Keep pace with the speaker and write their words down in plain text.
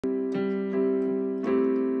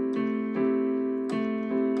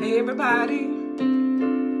Hey everybody,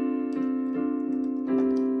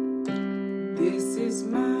 this is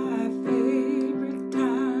my favorite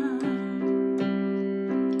time,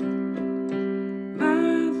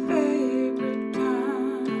 my favorite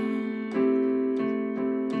time,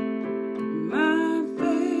 my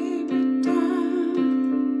favorite time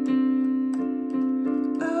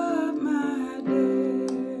of my day.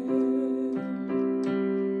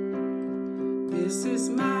 This is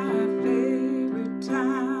my favorite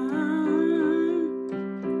time.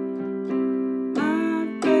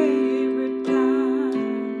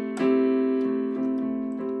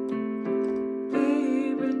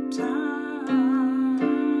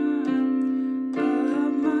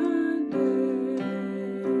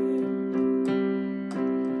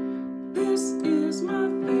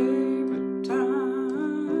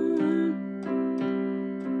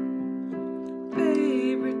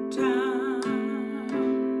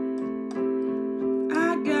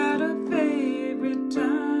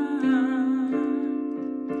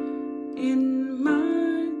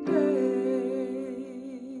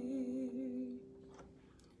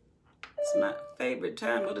 Favorite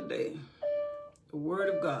time of the day, the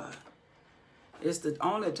Word of God. It's the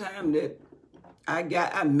only time that I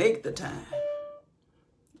make the time.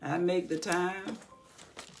 I make the time.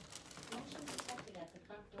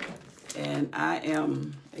 And I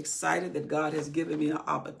am excited that God has given me an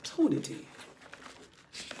opportunity.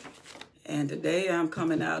 And today I'm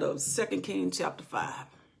coming out of 2 Kings chapter 5.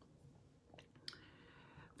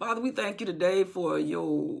 Father, we thank you today for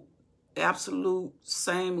your absolute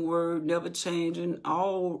same word, never changing,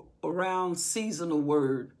 all around seasonal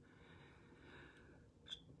word.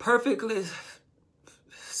 Perfectly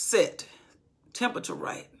set, temperature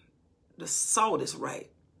right, the salt is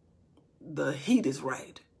right, the heat is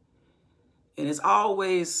right, and it's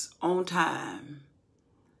always on time,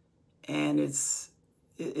 and it's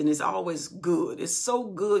always good. It's so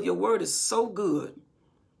good. Your word is so good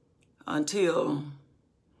until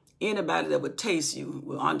anybody that would taste you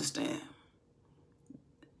will understand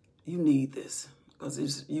you need this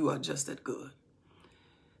because you are just that good.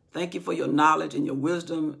 Thank you for your knowledge and your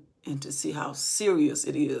wisdom and to see how serious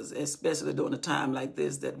it is, especially during a time like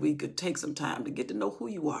this, that we could take some time to get to know who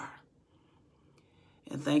you are.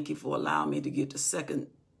 And thank you for allowing me to get to 2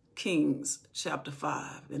 Kings chapter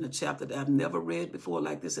 5, in a chapter that I've never read before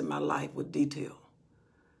like this in my life with detail.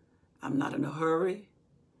 I'm not in a hurry.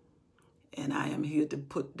 And I am here to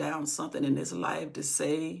put down something in this life to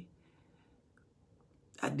say,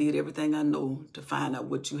 I did everything I know to find out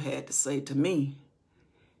what you had to say to me.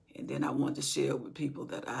 And then I want to share with people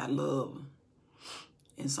that I love.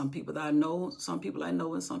 And some people that I know, and some people I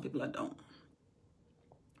don't.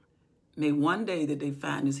 May one day that they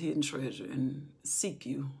find this hidden treasure and seek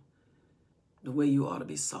you the way you ought to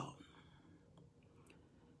be sought.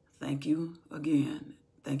 Thank you again.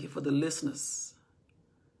 Thank you for the listeners.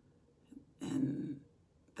 And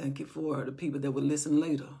thank you for the people that will listen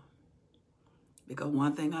later. Because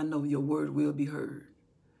one thing I know, your word will be heard.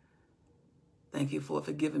 Thank you for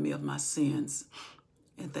forgiving me of my sins.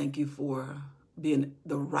 And thank you for being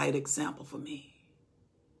the right example for me.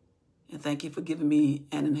 And thank you for giving me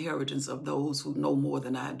an inheritance of those who know more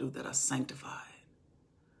than I do, that are sanctified.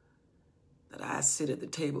 That I sit at the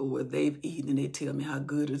table where they've eaten and they tell me how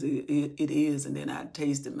good it is. And then I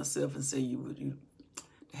taste it myself and say,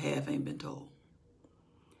 half ain't been told.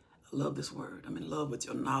 I love this word. I'm in love with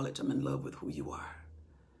your knowledge. I'm in love with who you are.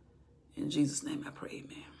 In Jesus' name I pray,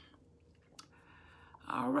 amen.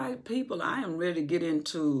 All right, people, I am ready to get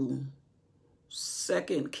into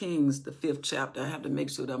 2 Kings, the 5th chapter. I have to make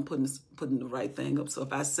sure that I'm putting the right thing up. So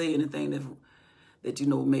if I say anything that you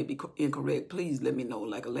know may be incorrect, please let me know.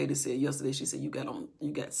 Like a lady said yesterday, she said, you got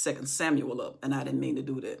 2 Samuel up, and I didn't mean to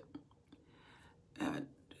do that.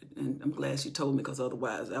 And I'm glad she told me, because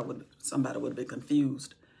otherwise somebody would have been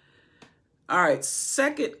confused. All right,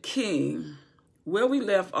 2 King, where we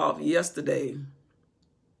left off yesterday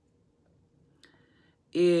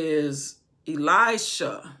is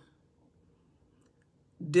Elisha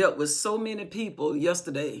dealt with so many people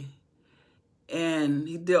yesterday. And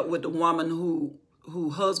he dealt with the woman who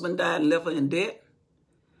husband died and left her in debt.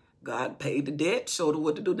 God paid the debt, showed her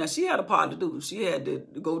what to do. Now, she had a part to do. She had to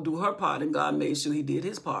go do her part, and God made sure he did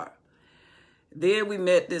his part. Then we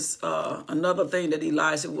met this, another thing that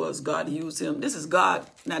Elisha was, God used him. This is God.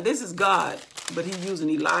 Now, this is God, but he using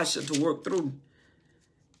Elisha to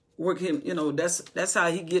work him, you know, that's how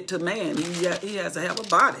he get to man. He has to have a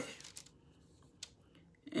body.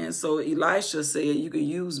 And so Elisha said, you can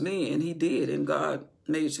use me, and he did. And God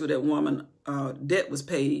made sure that woman debt was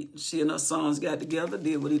paid. She and her sons got together,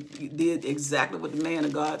 did exactly what the man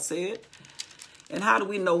of God said. And how do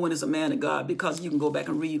we know when it's a man of God? Because you can go back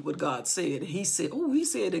and read what God said. He said, oh, he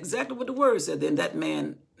said exactly what the word said. Then that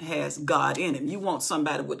man has God in him. You want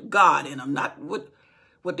somebody with God in them, not what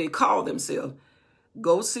they call themselves.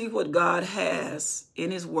 Go see what God has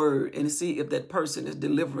in his word and see if that person is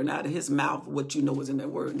delivering out of his mouth what you know is in that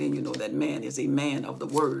word. Then you know that man is a man of the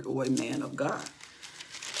word or a man of God.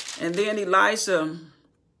 And then Elisha,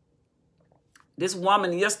 this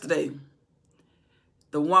woman yesterday,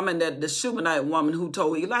 the Shunammite woman who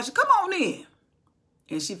told Elisha, come on in.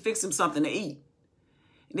 And she fixed him something to eat.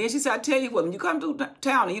 And then she said, I tell you what, when you come to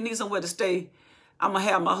town and you need somewhere to stay, I'm going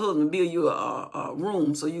to have my husband build you a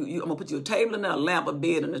room. So I'm going to put you a table and a lamp, a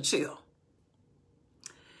bed, and a chair.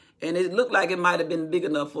 And it looked like it might have been big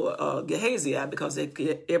enough for Gehazi, because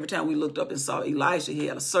every time we looked up and saw Elisha, he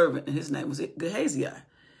had a servant, and his name was Gehazi.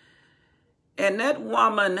 And that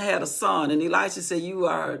woman had a son, and Elisha said, you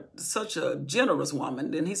are such a generous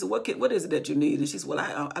woman. And he said, what is it that you need? And she said,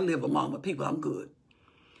 well, I live among my people. I'm good.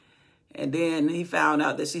 And then he found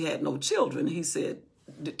out that she had no children. He said,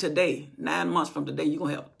 today, 9 months from today, you're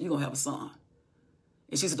gonna have a son.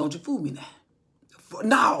 And she said, don't you fool me now.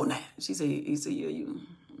 No. He said, yeah,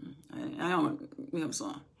 I don't have a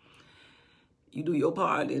son. You do your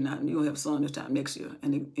part, and you're going to have a son this time next year.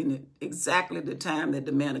 And in exactly the time that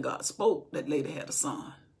the man of God spoke, that lady had a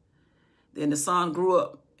son. Then the son grew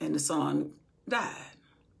up, and the son died.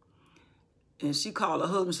 And she called her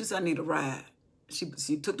husband. She said, I need a ride.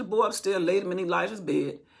 She took the boy upstairs, laid him in Elijah's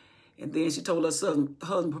bed, and then she told her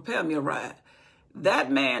husband, prepare me a ride. That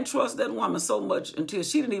man trusted that woman so much until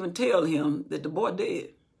she didn't even tell him that the boy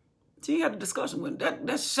dead. She had a discussion with him.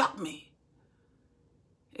 That shocked me.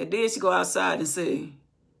 And then she go outside and say,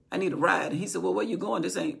 I need a ride. And he said, well, where you going?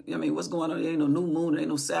 What's going on? There ain't no new moon, there ain't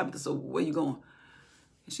no Sabbath, so where you going?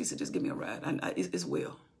 And she said, just give me a ride. It's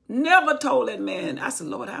well. Never told that man. I said,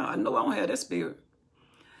 Lord, I know I don't have that spirit.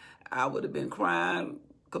 I would have been crying,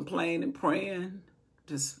 complaining, praying,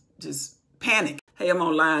 just panic. Hey, I'm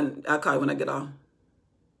online. I'll call you when I get off.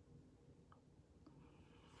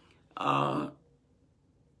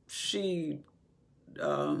 She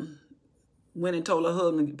went and told her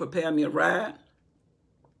husband to prepare me a ride.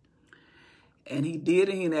 And he did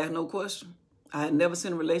it. He didn't ask no question. I had never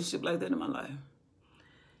seen a relationship like that in my life.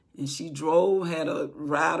 And she drove, had a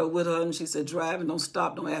rider with her, and she said, drive and don't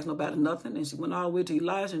stop, don't ask nobody nothing. And she went all the way to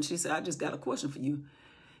Elijah, and she said, I just got a question for you.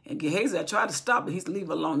 And Gehazi, I tried to stop it. He said, leave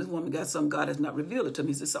her alone. This woman got something God has not revealed it to me.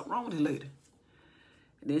 He said, something wrong with this lady.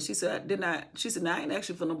 And then she said, she said, no, I ain't asked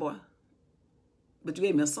you for no boy. But you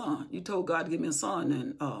gave me a son. You told God to give me a son,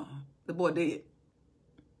 and the boy dead.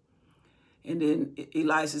 And then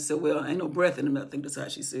Elisha said, well, ain't no breath in him. I think that's how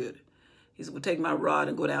she said it. He said, well, take my rod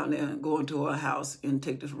and go down there and go into her house and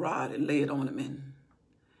take this rod and lay it on him.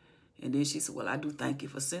 And then she said, well, I do thank you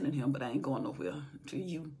for sending him, but I ain't going nowhere until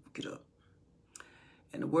you get up.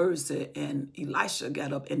 And the word said, and Elisha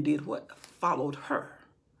got up and did what? Followed her.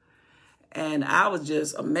 And I was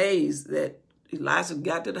just amazed that Elisha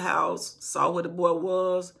got to the house, saw where the boy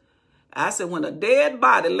was. I said, when a dead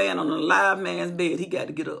body laying on a live man's bed, he got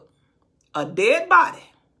to get up. A dead body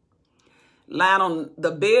lying on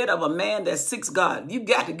the bed of a man that seeks God, you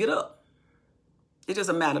got to get up. It's just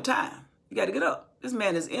a matter of time. You got to get up. This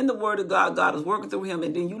man is in the word of God. God is working through him,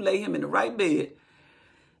 and then you lay him in the right bed.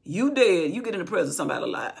 You dead, you get in the presence of somebody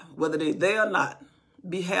alive, whether they're there or not.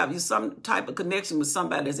 Have you some type of connection with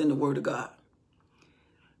somebody that's in the word of God.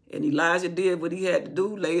 And Elijah did what he had to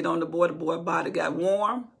do, laid on the boy's body got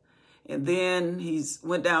warm. And then he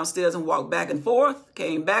went downstairs and walked back and forth,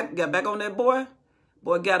 came back, got back on that boy.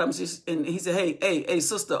 Boy got him, and he said, hey,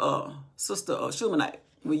 sister Shunammite,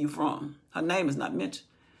 where you from? Her name is not mentioned.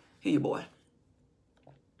 Here, your boy.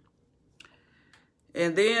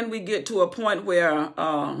 And then we get to a point where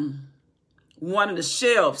one of the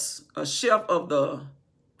chefs, a chef of the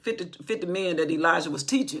 50 men that Elijah was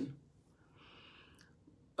teaching,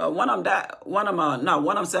 one of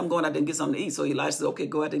them said, I'm going out there and get something to eat. So Elijah said, okay,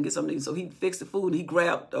 go out there and get something to eat. So he fixed the food, and he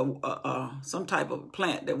grabbed some type of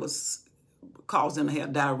plant that was causing him to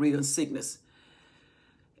have diarrhea and sickness.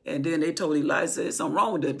 And then they told Elijah, there's something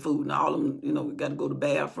wrong with that food. And all of them, got to go to the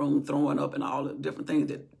bathroom, throwing up, and all the different things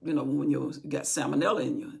that, when you got salmonella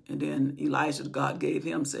in you. And then Elijah, God gave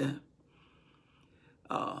him, said,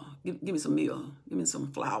 give me some meal. Give me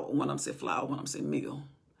some flour. One of them said flour, one of them said meal.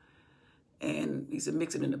 And he said,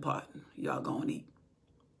 mix it in the pot. Y'all go and eat.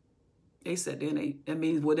 They said that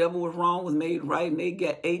means whatever was wrong was made right, and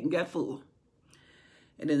they ate and got full.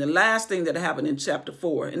 And then the last thing that happened in chapter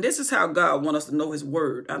 4, and this is how God wants us to know his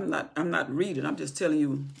word. I'm not reading. I'm just telling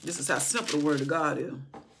you, this is how simple the word of God is.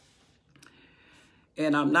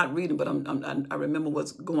 And I'm not reading, but I remember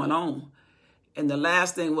what's going on. And the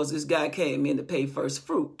last thing was this guy came in to pay first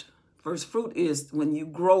fruit. First fruit is when you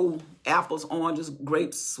grow apples, oranges,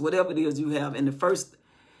 grapes, whatever it is you have. And the first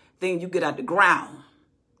thing you get out the ground,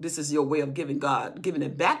 this is your way of giving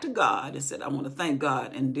it back to God and said, I want to thank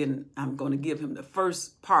God. And then I'm going to give him the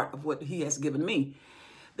first part of what he has given me.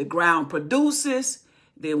 The ground produces,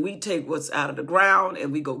 then we take what's out of the ground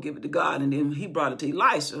and we go give it to God. And then he brought it to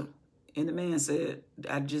Elisha. And the man said,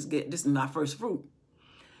 this is my first fruit.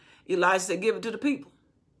 Elisha said, give it to the people.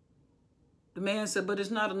 The man said, but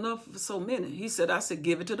it's not enough for so many. He said, I said,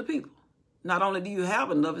 give it to the people. Not only do you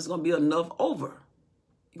have enough, it's going to be enough over.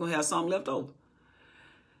 You're going to have some left over.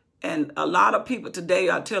 And a lot of people today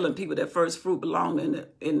are telling people that first fruit belong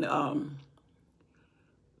in the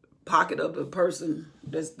pocket of the person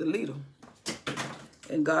that's the leader.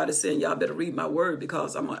 And God is saying, y'all better read my word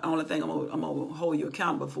because I'm the only thing I'm going to hold you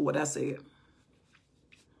accountable for what I said.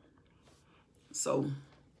 So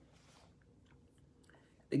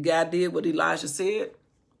the guy did what Elisha said,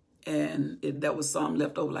 and that was some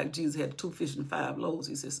left over. Like Jesus had 2 fish and 5 loaves.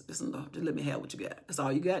 He says, listen, just let me have what you got. That's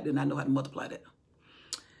all you got, then I know how to multiply that.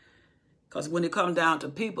 Because when it comes down to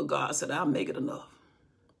people, God said, I'll make it enough.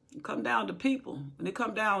 It come down to people. When it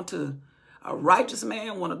come down to a righteous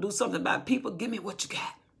man want to do something about people, give me what you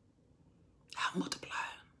got. I'll multiply.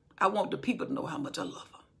 I want the people to know how much I love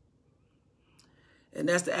them. And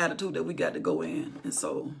that's the attitude that we got to go in. And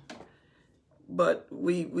so, but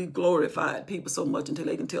we glorified people so much until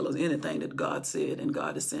they can tell us anything that God said. And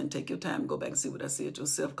God is saying, take your time and go back and see what I said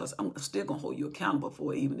yourself, because I'm still going to hold you accountable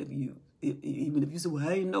for it, even if you say, well,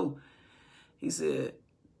 I ain't know. He said,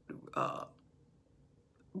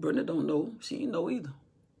 Brenda don't know. She ain't know either.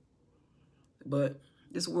 But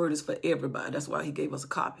this word is for everybody. That's why he gave us a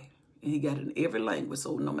copy. And he got it in every language.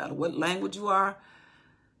 So no matter what language you are,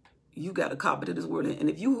 you got a copy to this word.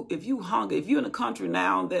 And if you hungry, if you're in a country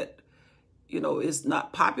now that, it's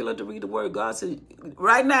not popular to read the word, God said,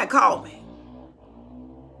 right now, call me.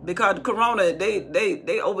 Because the corona,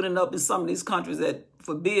 they opening up in some of these countries that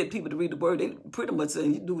forbid people to read the word. They pretty much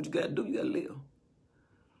saying, you do what you got to do, you got to live.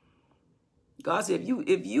 God said,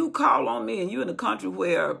 if you call on me and you're in a country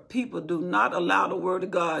where people do not allow the word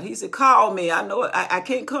of God, he said, call me. I know I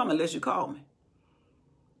can't come unless you call me.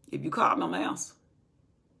 If you call me, I'm going to answer.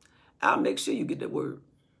 I'll make sure you get that word.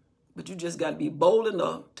 But you just got to be bold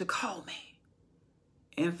enough to call me.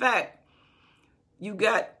 In fact, you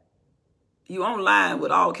online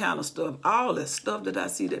with all kind of stuff. All the stuff that I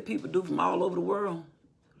see that people do from all over the world.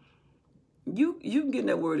 You can get in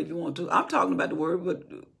that word if you want to. I'm talking about the word, but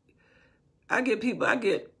I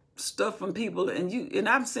get stuff from people, and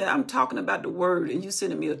I'm saying I'm talking about the word, and you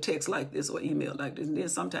sending me a text like this or email like this, and then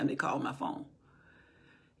sometimes they call my phone.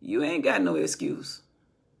 You ain't got no excuse.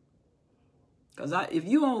 Cause if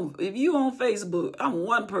you on Facebook, I'm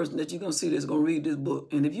one person that you're gonna see that's gonna read this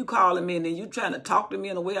book. And if you calling me and then you trying to talk to me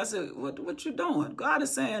in a way, I said, what you doing? God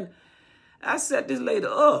is saying, I set this lady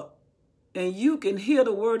up, and you can hear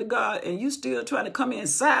the word of God, and you still trying to come in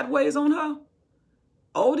sideways on her,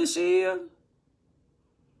 old as she is.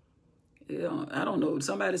 I don't know.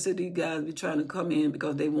 Somebody said these guys be trying to come in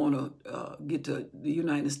because they want to get to the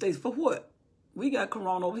United States. For what? We got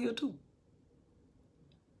corona over here too.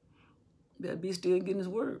 Better be still getting his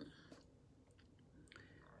word.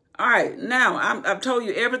 All right, now I've told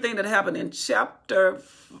you everything that happened in chapter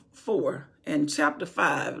 4 and chapter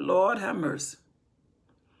 5. Lord have mercy.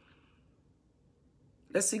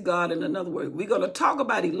 Let's see God in another word. We're going to talk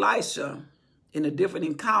about Elisha in the different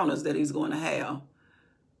encounters that he's going to have,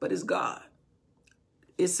 but it's God.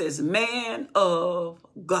 It says man of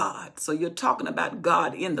God. So you're talking about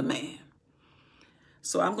God in the man.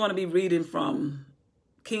 So I'm going to be reading from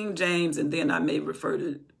King James, and then I may refer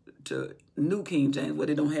to New King James, where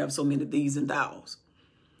they don't have so many these and thous.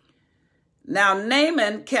 Now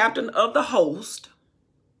Naaman, captain of the host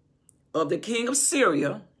of the king of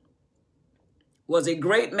Syria, was a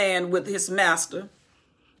great man with his master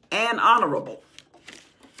and honorable.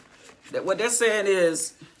 What they're saying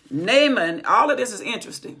is Naaman, all of this is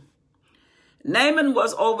interesting. Naaman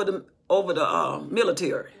was over the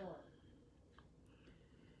military.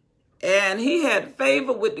 And he had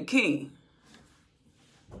favor with the king.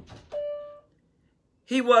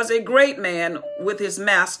 He was a great man with his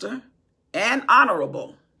master and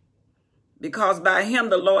honorable, because by him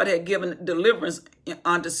the Lord had given deliverance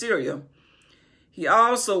unto Syria. He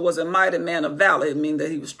also was a mighty man of valor. It means that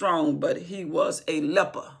he was strong, but he was a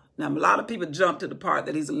leper. Now, a lot of people jump to the part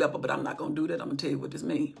that he's a leper, but I'm not going to do that. I'm going to tell you what this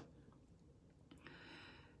means.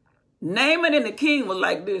 Naaman and the king was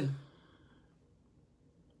like this.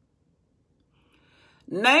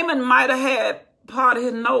 Naaman might have had part of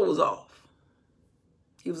his nose off.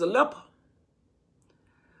 He was a leper.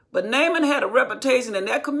 But Naaman had a reputation in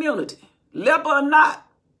that community. Leper or not,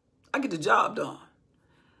 I get the job done.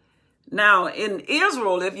 Now, in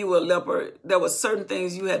Israel, if you were a leper, there were certain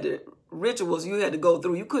things rituals you had to go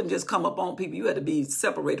through. You couldn't just come up on people. You had to be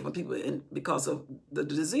separated from people because of the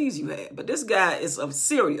disease you had. But this guy is of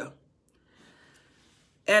Syria.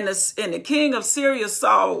 And the king of Syria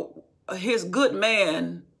saw his good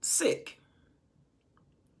man sick.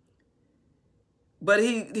 But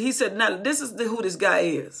he said, now this is who this guy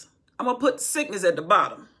is. I'm going to put sickness at the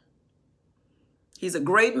bottom. He's a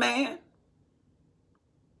great man.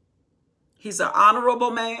 He's an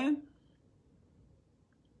honorable man.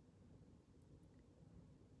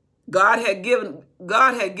 God had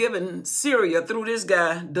given Syria through this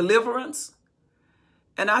guy deliverance.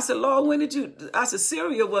 And I said, Lord, I said,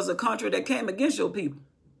 Syria was a country that came against your people.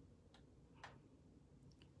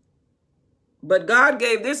 But God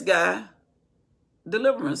gave this guy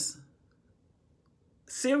deliverance.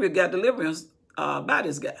 Syria got deliverance by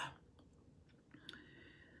this guy.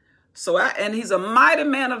 And he's a mighty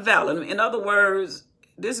man of valor. In other words,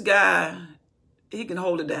 this guy, he can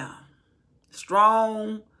hold it down.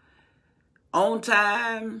 Strong, on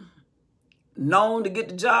time, known to get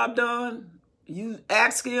the job done. You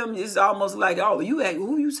ask him, it's almost like, oh,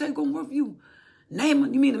 who you say gonna work for you?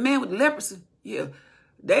 Naaman, you mean the man with leprosy? Yeah.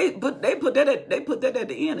 They put that at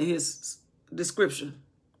the end of his description.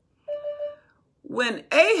 When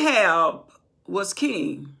Ahab was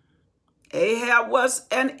king, Ahab was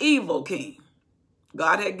an evil king.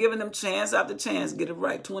 God had given him chance after chance to get it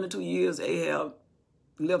right. 22 years Ahab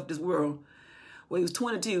left this world. Well, he was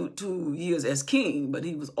 22 years as king, but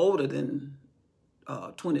he was older than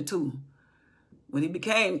 22. When he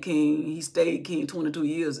became king, he stayed king 22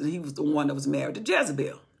 years, and he was the one that was married to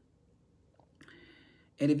Jezebel.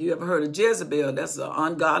 And if you ever heard of Jezebel, that's an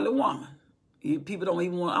ungodly woman. People don't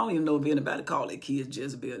even I don't even know if anybody call their kids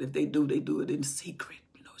Jezebel. If they do it in secret.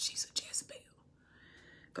 You know, she's a Jezebel.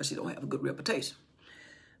 Because she don't have a good reputation.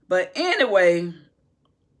 But anyway,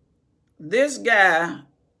 this guy,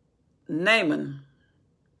 Naaman,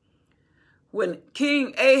 when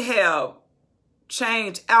King Ahab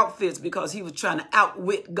changed outfits because he was trying to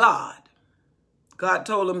outwit God, God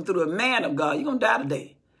told him through a man of God, you're going to die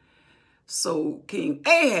today. So King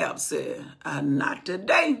Ahab said, not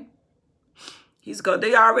today.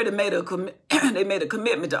 They already made a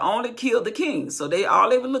commitment to only kill the king. So all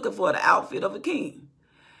they were looking for the outfit of a king.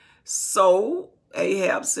 So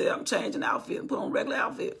Ahab said, I'm changing outfit, put on regular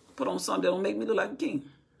outfit, put on something that don't make me look like a king.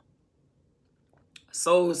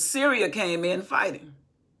 So Syria came in fighting.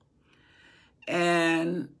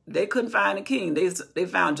 And they couldn't find a king. They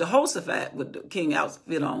found Jehoshaphat with the king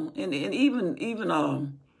outfit on. And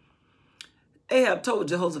even Ahab told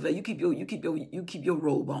Jehoshaphat, you keep your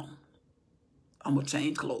robe on. I'm gonna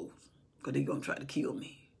change clothes because they're gonna try to kill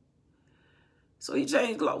me. So he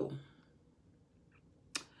changed clothes.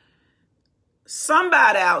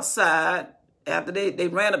 Somebody outside, after they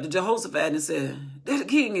ran up to Jehoshaphat and said, there the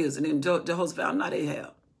king is. And then Jehoshaphat, I'm not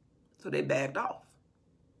Ahab. So they backed off.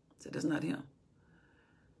 Said, that's not him.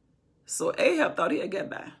 So Ahab thought he had got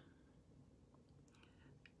by.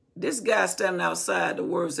 This guy standing outside, the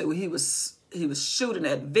word said, well, he was shooting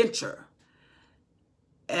at venture.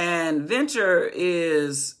 And venture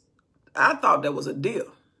is, I thought that was a deer.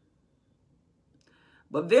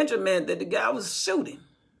 But venture meant that the guy was shooting.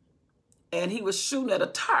 And he was shooting at a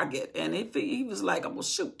target. And he was like, I'm going to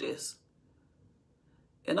shoot this.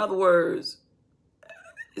 In other words,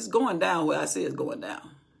 it's going down where I say it's going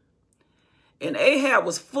down. And Ahab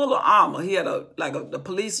was full of armor. He had the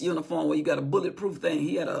police uniform where you got a bulletproof thing.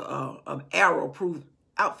 He had an arrow-proof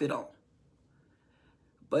outfit on.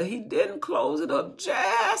 But he didn't close it up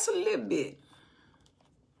just a little bit.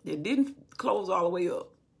 It didn't close all the way up.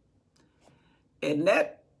 And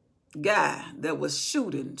that guy that was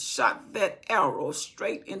shooting shot that arrow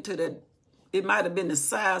straight into it might have been the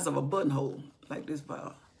size of a buttonhole, like this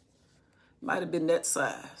bar. Might have been that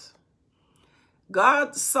size.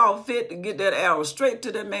 God saw fit to get that arrow straight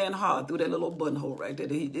to that man's heart through that little buttonhole right there.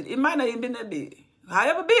 It might not even been that big.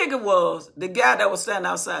 However big it was, the guy that was standing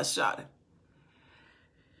outside shot him.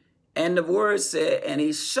 And the word said, and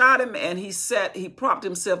he shot him, and he propped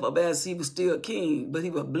himself up as he was still king, but he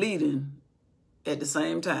was bleeding at the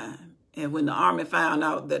same time. And when the army found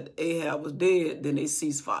out that Ahab was dead, then they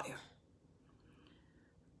ceased fire.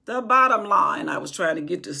 The bottom line, I was trying to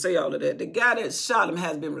get to say all of that, the guy that shot him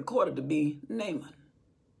has been recorded to be Naaman.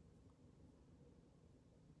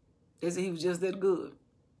 They said he was just that good.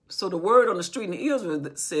 So the word on the street in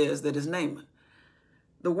Israel says that it's Naaman.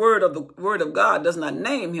 the word of God does not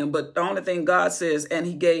name him, but the only thing God says, and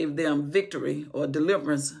he gave them victory or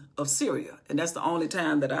deliverance of Syria. And that's the only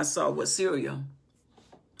time that I saw what Syria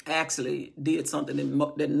actually did something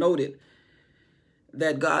that noted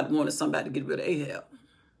that God wanted somebody to get rid of Ahab.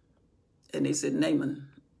 And they said, Naaman,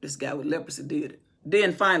 this guy with leprosy, did it.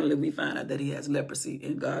 Then finally we find out that he has leprosy,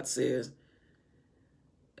 and God says,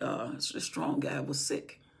 the strong guy was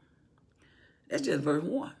sick. That's just verse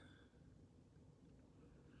 1.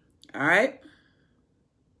 All right.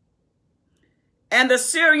 And the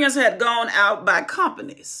Syrians had gone out by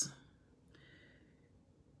companies.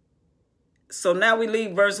 So now we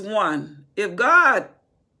leave verse 1. If God,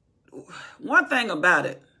 one thing about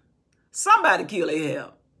it, somebody killed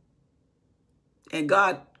Ahab. And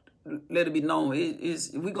God let it be known. I'm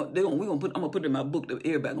gonna put it in my book that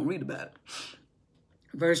everybody gonna read about it.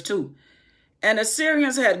 Verse 2. And the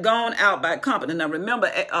Syrians had gone out by company. Now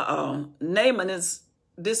remember, Naaman is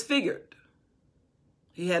disfigured.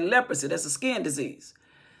 He had leprosy. That's a skin disease.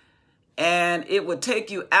 And it would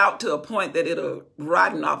take you out to a point that it'll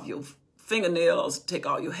rotten off your fingernails, take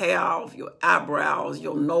all your hair off, your eyebrows,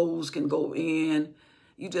 your nose can go in.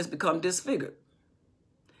 You just become disfigured.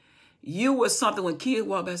 You were something when kids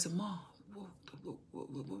walk by and say, Mom,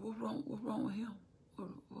 what's wrong with him?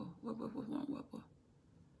 What's wrong?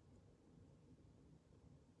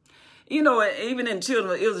 You know, even in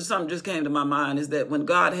children, it was something just came to my mind is that when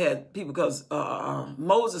God had people, because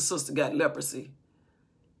Moses' sister got leprosy,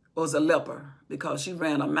 was a leper because she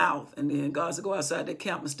ran her mouth. And then God said, go outside the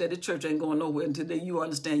camp and stay. The church ain't going nowhere until you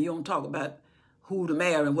understand you don't talk about who to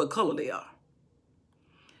marry and what color they are.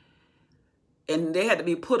 And they had to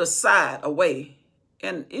be put aside, away.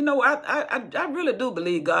 And, you know, I really do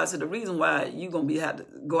believe God said the reason why you're going to have to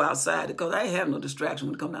go outside is because I ain't have no distraction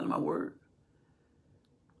when it comes down to my word.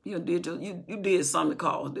 You did something that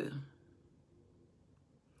caused it.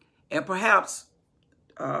 And perhaps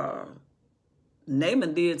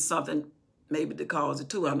Naaman did something maybe to cause it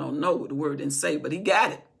too. I don't know. The word didn't say, but he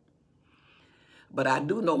got it. But I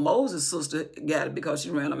do know Moses' sister got it because she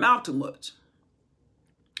ran her mouth too much.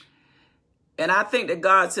 And I think that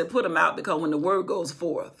God said, put him out because when the word goes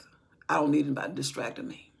forth, I don't need anybody distracting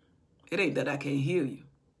me. It ain't that I can't hear you.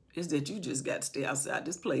 It's that you just got to stay outside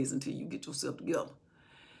this place until you get yourself together.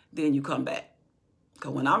 Then you come back.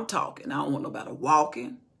 Because when I'm talking, I don't want nobody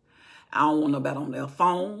walking. I don't want nobody on their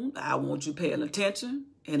phone. I want you paying attention.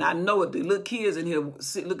 And I know if the little kids in here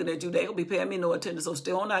looking at you, they don't be paying me no attention. So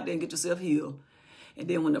stay on out there and get yourself healed. And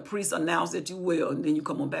then when the priest announced that you will, and then you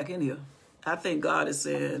come on back in here. I think God is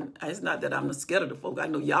saying, it's not that I'm scared of the folk. I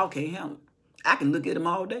know y'all can't handle it. I can look at them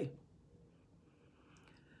all day.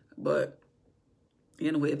 But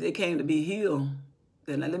anyway, if they came to be healed,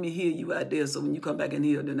 then let me hear you out there. So when you come back in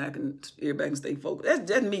here, then everybody can stay focused.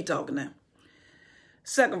 That's me talking now.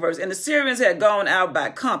 Second verse. And the Syrians had gone out by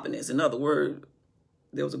companies. In other words,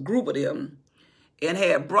 there was a group of them and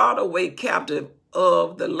had brought away captive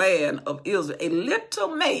of the land of Israel a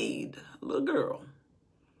little maid, a little girl.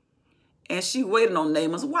 And she waited on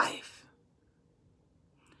Naaman's wife.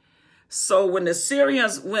 So when the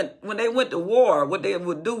Syrians when they went to war, what they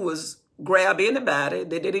would do was grab anybody that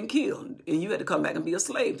they didn't kill, and you had to come back and be a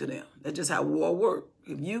slave to them. That's just how war worked.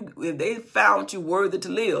 If they found you worthy to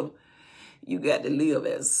live, you got to live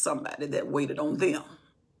as somebody that waited on them.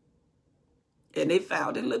 And they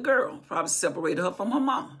found a little girl, probably separated her from her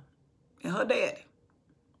mom and her daddy.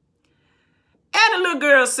 And the little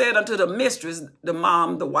girl said unto the mistress, the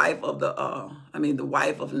mom, the wife of the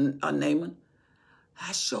wife of Naaman,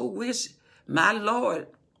 I sure wish my Lord,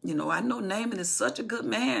 I know Naaman is such a good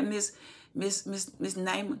man, Miss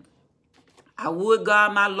Naaman. I would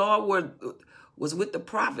God my Lord was with the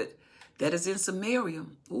prophet that is in Samaria.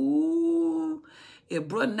 Ooh, if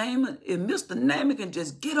Brother Naaman, if Mr. Naaman can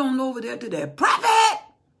just get on over there to that prophet.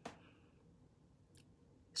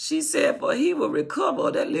 She said, for he will recover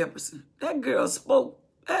that leprosy. That girl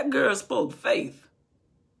spoke faith.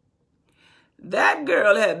 That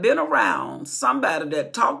girl had been around somebody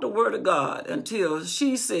that talked the word of God until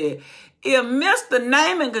she said, if Mr.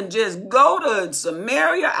 Naaman can just go to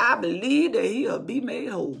Samaria, I believe that he'll be made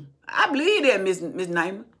whole. I believe that, Miss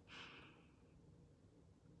Naaman.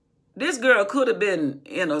 This girl could have been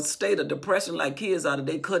in a state of depression like kids are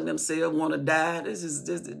today, cutting themselves, want to die. This is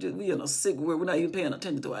just we in a sick world. We're not even paying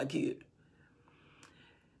attention to our kid.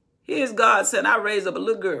 Here's God saying, I raised up a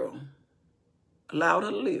little girl, allowed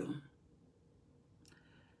her to live.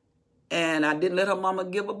 And I didn't let her mama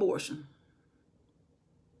give abortion.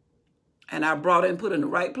 And I brought her and put her in the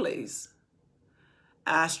right place.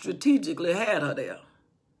 I strategically had her there.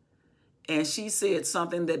 And she said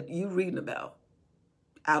something that you reading about.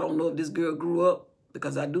 I don't know if this girl grew up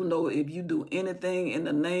Because I do know if you do anything in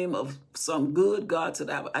the name of some good, God said,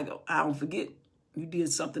 I don't forget. You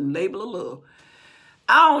did something labor of love.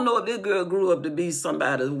 I don't know if this girl grew up to be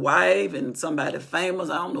somebody's wife and somebody famous.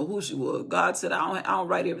 I don't know who she was. God said, I don't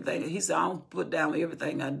write everything. He said, I don't put down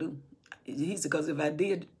everything I do. He said, because if I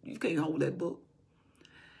did, you can't hold that book.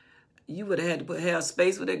 You would have had to have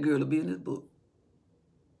space for that girl to be in this book.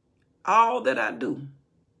 All that I do,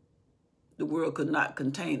 the world could not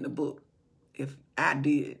contain the book if I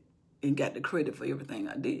did and got the credit for everything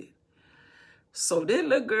I did. So this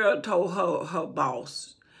little girl told her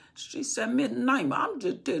boss, she said, Miss Naima, I'm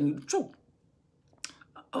just telling you the truth.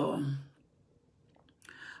 I'm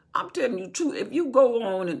telling you the truth. If you go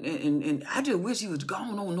on and I just wish he was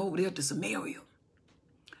going on over there to Samaria.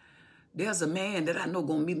 There's a man that I know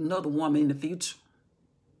going to meet another woman in the future.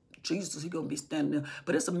 Jesus, he going to be standing there.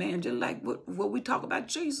 But it's a man just like what we talk about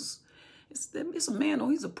Jesus. It's a man,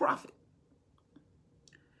 he's a prophet.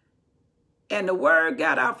 And the word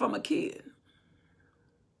got out from a kid.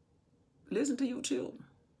 Listen to your children.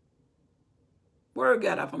 Word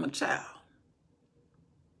got out from a child.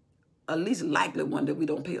 At least likely one that we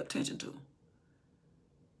don't pay attention to.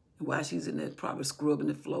 While she's in there probably scrubbing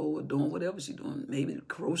the floor or doing whatever she's doing. Maybe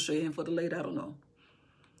crocheting for the lady, I don't know.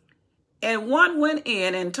 And one went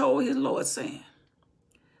in and told his Lord, saying,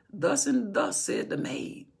 thus and thus said the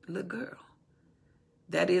maid, little girl,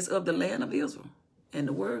 that is of the land of Israel. And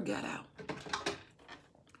the word got out.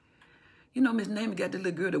 You know, Miss Naima got the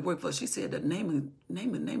little girl that worked for her. She said that name.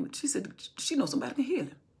 She said she knows somebody can heal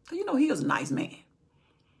him. So you know he was a nice man.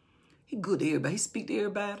 He good to everybody. He speak to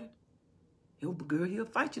everybody. Yo, girl, he'll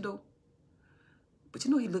fight you though. But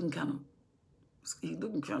you know he looking kind of,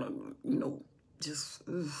 you know, just,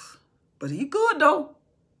 ugh. But he good though.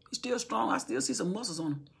 He's still strong. I still see some muscles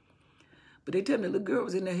on him. But they tell me the little girl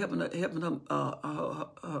was in there helping her,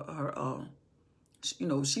 you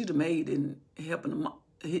know, she's the maid and helping him.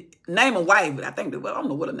 Name a wife, but I think, well, I don't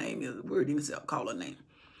know what her name is. The word even said, call her name.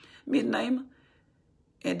 Miss Naima.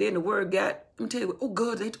 And then the word got, let me tell you, oh,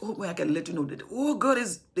 God, I got to let you know that, oh, God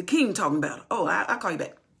is the king talking about her. Oh, I'll call you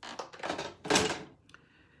back.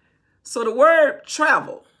 So the word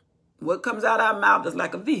travel, what comes out of our mouth is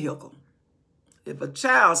like a vehicle. If a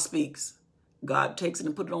child speaks, God takes it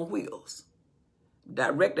and put it on wheels.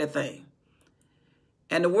 Direct that thing.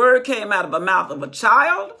 And the word came out of the mouth of a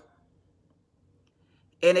child,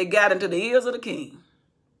 and it got into the ears of the king.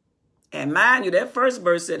 And mind you, that first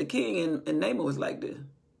verse said the king in Naaman was like this.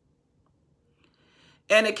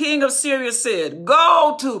 And the king of Syria said,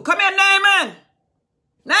 go to, come here, Naaman.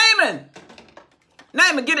 Naaman.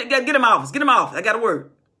 Naaman, get him off. Get him off. I got a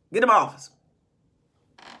word. Get him off.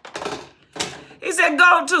 He said,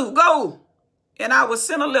 go. And I will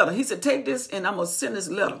send a letter. He said, take this and I'm going to send this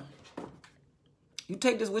letter. You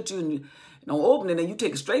take this with you and you don't open it and you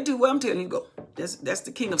take it straight to where I'm telling you to go. That's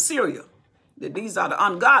the king of Syria. That these are the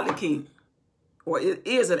ungodly king. Or it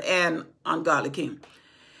is an ungodly king.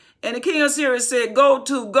 And the king of Syria said,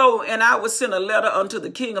 go, and I will send a letter unto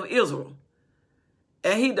the king of Israel.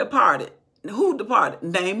 And he departed. Who departed?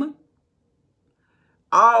 Naaman.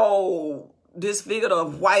 All disfigured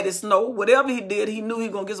of white as snow. Whatever he did, he knew he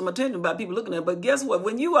was going to get some attention by people looking at him. But guess what?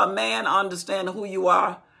 When you are a man understanding who you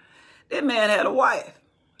are, that man had a wife.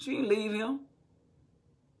 She didn't leave him.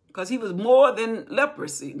 Because he was more than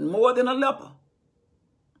leprosy, more than a leper.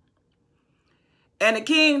 And the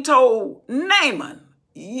king told Naaman,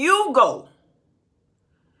 you go.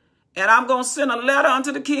 And I'm going to send a letter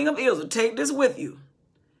unto the king of Israel. Take this with you.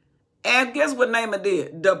 And guess what Naaman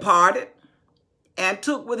did? Departed and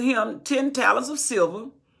took with him 10 talents of silver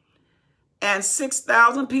and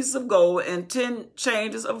 6,000 pieces of gold and 10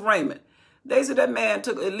 changes of raiment. They said that man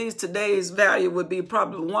took, at least today's value would be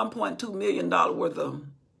probably $1.2 million worth of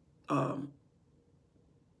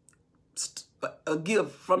a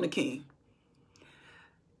gift from the king.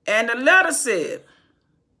 And the letter said,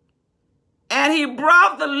 and he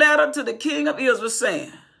brought the letter to the king of Israel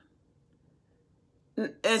saying,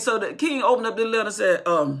 and so the king opened up the letter and said,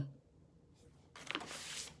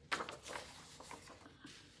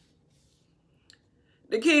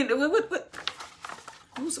 the king,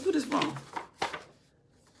 what is wrong?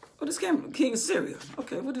 Oh, this came from King of Syria.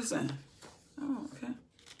 Okay, what is he saying? Oh, okay.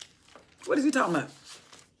 What is he talking about?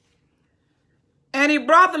 And he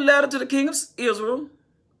brought the letter to the king of Israel,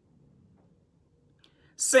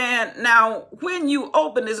 saying, now, when you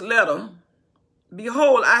open this letter,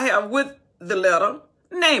 behold, I have with the letter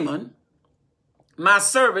Naaman, my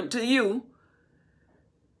servant, to you,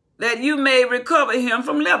 that you may recover him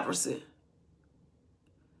from leprosy.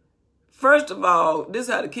 First of all, this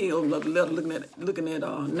is how the king opened up the letter, looking at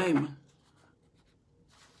Naaman.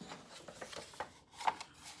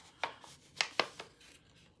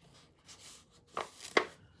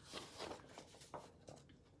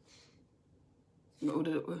 Don't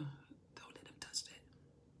let him touch that.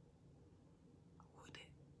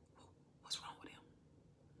 What's wrong with him?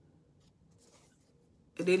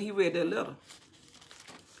 And then he read that letter.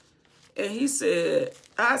 And he said,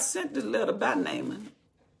 I sent the letter by Naaman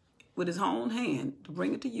with his own hand to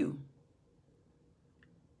bring it to you.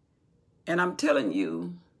 And I'm telling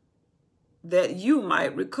you that you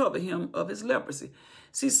might recover him of his leprosy.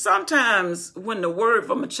 See, sometimes when the word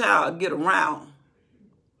from a child get around,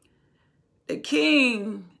 the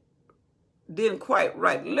king didn't quite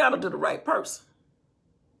write the letter to the right person.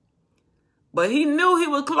 But he knew he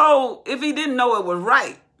was close. If he didn't know it was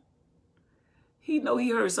right, he know he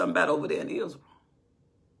heard something about over there in Israel.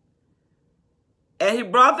 And he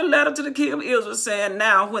brought the letter to the king of Israel, saying,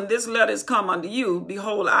 now, when this letter is come unto you,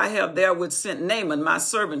 behold, I have therewith sent Naaman, my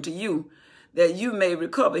servant, to you, that you may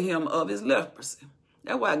recover him of his leprosy.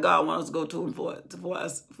 That's why God wants us to go to him for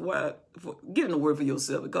getting the word for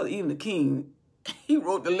yourself, because even the king, he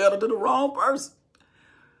wrote the letter to the wrong person.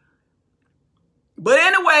 But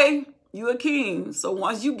anyway, you're a king, so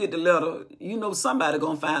once you get the letter, you know somebody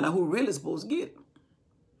going to find out who really supposed to get it.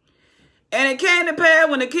 And it came to pass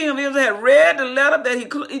when the king of Israel had read the letter that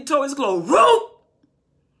he tore his clothes, root,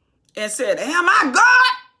 and said, am I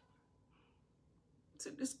God?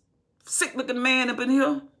 See this sick-looking man up in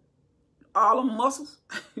here, all them muscles.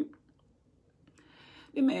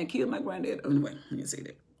 This man killed my granddad. Anyway, you didn't say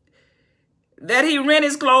that. That he rent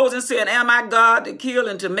his clothes and said, am I God to kill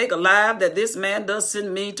and to make alive, that this man does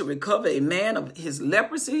send me to recover a man of his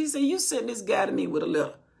leprosy? He said, you sent this guy to me with a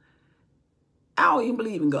letter. I don't even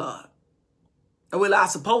believe in God. Well, I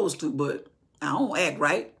supposed to, but I don't act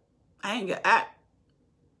right. I ain't got act.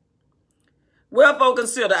 Wherefore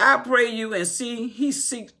consider, I pray you, and see he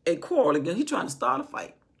seeks a quarrel again. He trying to start a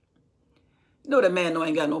fight. You know that man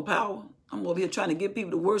ain't got no power. I'm over here trying to get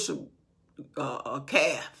people to worship a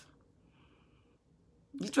calf.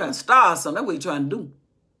 You trying to start something. That's what you trying to do.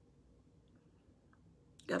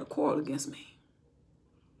 Got a quarrel against me.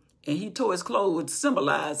 And he tore his clothes, which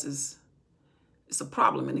symbolizes it's a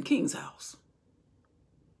problem in the king's house.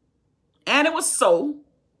 And it was so,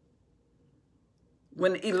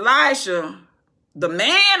 when Elisha, the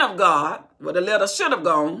man of God, where the letter should have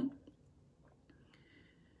gone,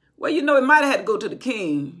 well, you know, it might have had to go to the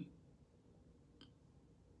king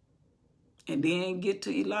and then get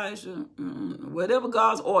to Elisha. Whatever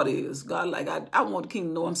God's order is, God like, I want the king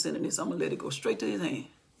to know I'm sending this. I'm going to let it go straight to his hand,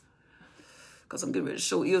 because I'm getting ready to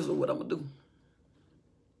show Israel what I'm going to do.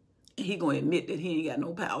 And he going to admit that he ain't got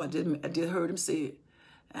no power. I just heard him say it.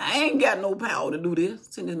 I ain't got no power to do this.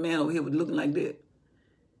 Send this man over here with looking like that.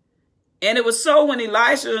 And it was so when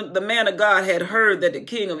Elisha, the man of God, had heard that the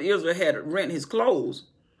king of Israel had rent his clothes,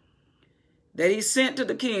 that he sent to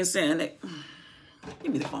the king saying,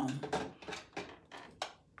 give me the phone.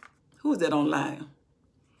 Who is that online?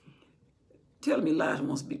 Tell me Elisha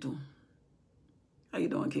wants to speak to him. How you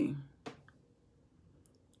doing, king?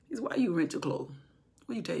 He said, why you rent your clothes?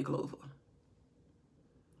 What you take your clothes for?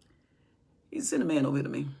 He sent a man over here to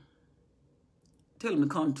me. Tell him to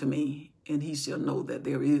come to me, and he shall know that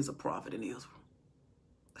there is a prophet in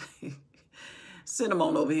Israel. Send him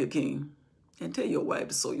on over here, king, and tell your wife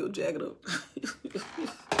to sew your jacket up.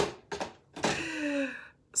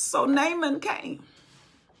 So Naaman came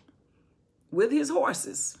with his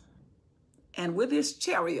horses and with his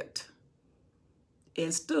chariot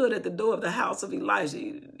and stood at the door of the house of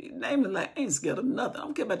Elijah. Naaman like, I ain't scared of nothing. I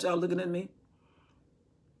don't care about y'all looking at me.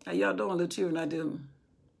 How y'all doing, little children out there?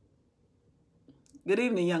 Good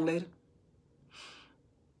evening, young lady.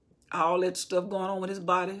 All that stuff going on with his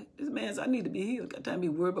body. This man said, I need to be healed. Got time to be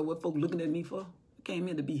worried about what folks looking at me for. I came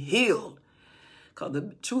here to be healed. Because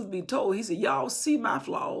the truth be told, he said, y'all see my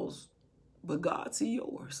flaws, but God see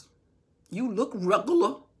yours. You look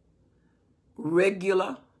regular.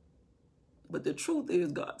 But the truth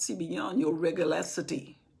is, God see beyond your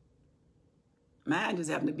regularity. Mine just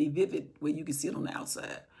happen to be vivid where you can see it on the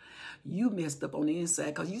outside. You messed up on the inside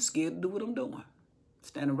because you scared to do what I'm doing.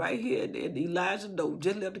 Standing right here at Elijah's door,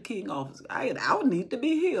 just left the king office. I would need to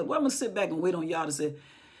be healed. Well, I'm going to sit back and wait on y'all to say,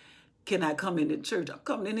 can I come into church? I'm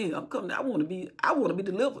coming in here. I'm coming. I want to be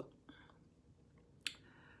delivered.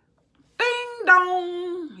 Ding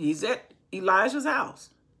dong. He's at Elijah's house.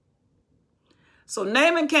 So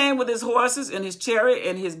Naaman came with his horses and his chariot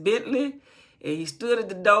and his Bentley, and he stood at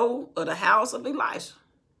the door of the house of Elisha.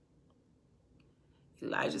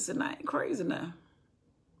 Elijah said, I ain't crazy now.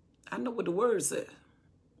 I know what the word said.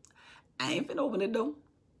 I ain't finna open the door.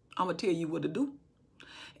 I'm going to tell you what to do.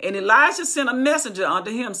 And Elisha sent a messenger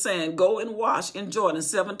unto him, saying, go and wash in Jordan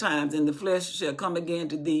 7 times, and the flesh shall come again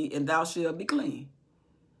to thee, and thou shalt be clean.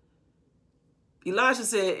 Elisha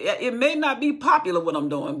said, it may not be popular what I'm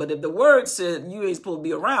doing, but if the word said you ain't supposed to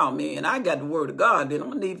be around me and I got the word of God, then I'm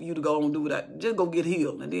going to need for you to go and do that. Just go get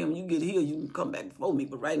healed. And then when you get healed, you can come back before me.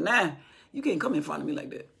 But right now, you can't come in front of me like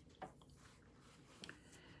that.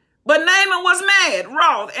 But Naaman was mad,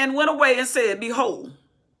 wroth, and went away and said, behold,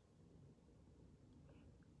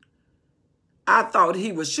 I thought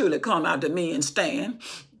he would surely come out to me and stand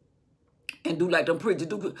and do like them preachers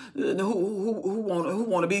do, who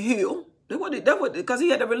want to be healed. Because he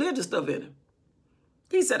had the religious stuff in him.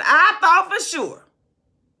 He said, I thought for sure.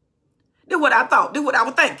 This is what I thought. This is what I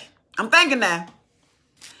was thinking. I'm thinking now.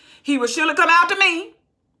 He would surely come out to me,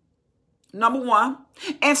 number one,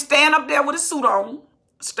 and stand up there with his suit on,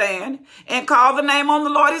 stand, and call the name on the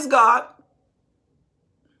Lord his God,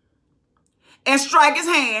 and strike his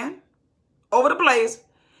hand over the place,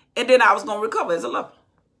 and then I was going to recover as a leper.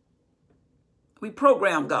 We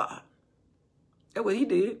programmed God. That's what he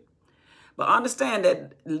did. But understand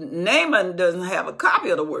that Naaman doesn't have a copy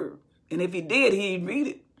of the word. And if he did, he'd read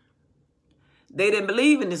it. They didn't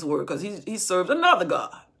believe in this word because he served another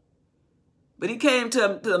God. But he came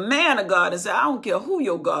to the man of God and said, I don't care who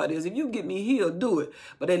your God is. If you get me healed, do it.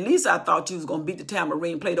 But at least I thought you was going to beat the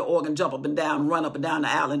tambourine, play the organ, jump up and down, run up and down the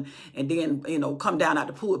aisle, and then, come down out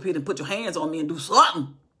the pulpit and put your hands on me and do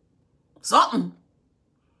something. Something.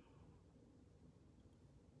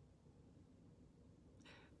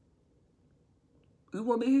 You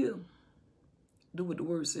want to be healed? Do what the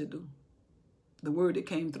word said do. The word that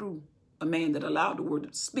came through a man that allowed the word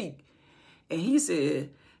to speak. And he said,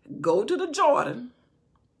 go to the Jordan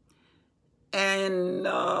and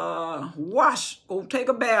wash, go take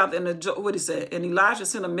a bath in the, what he said. And Elijah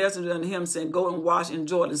sent a messenger unto him saying, go and wash in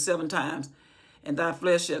Jordan 7 times, and thy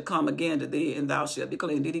flesh shall come again to thee, and thou shalt be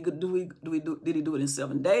clean. Did he do it in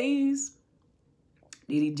 7 days?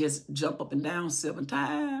 Did he just jump up and down 7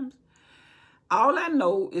 times? All I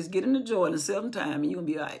know is get in the Jordan 7 times and you're going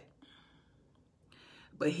to be all right.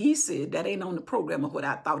 But he said that ain't on the program of what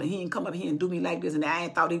I thought. And he ain't come up here and do me like this. And I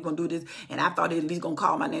ain't thought he was going to do this. And I thought he at least going to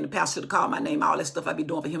call my name. The pastor should have called my name. All that stuff I be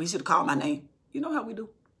doing for him. He should have called my name. You know how we do.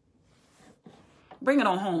 Bring it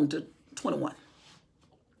on home to 21.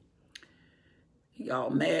 He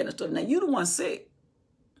all mad and stuff. Now, you the one sick.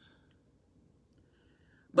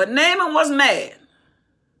 But Naaman was mad.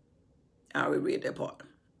 I already read that part.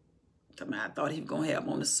 I thought he was going to have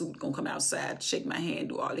on the suit, going to come outside, shake my hand,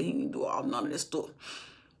 do all that. He didn't do none of this stuff.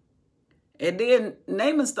 And then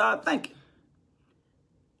Naaman started thinking,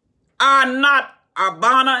 are not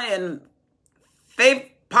Abana and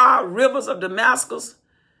Pharpar rivers of Damascus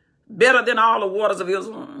better than all the waters of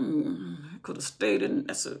Israel? I could have stayed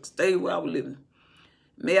where I was living.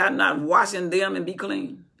 May I not wash in them and be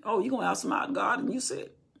clean? Oh, you're going to outsmart God? And you said,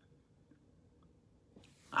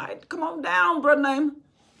 all right, come on down, brother Naaman.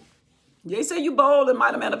 They say you bold and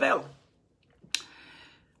mighty man of valor.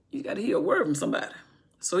 You got to hear a word from somebody.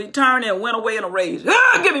 So he turned and went away in a rage.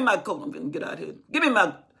 Give me my coat. I'm going to get out of here.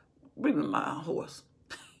 Bring me my horse.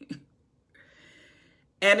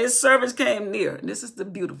 And his servants came near. And this is the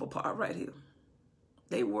beautiful part right here.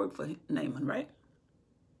 They worked for Naaman, right?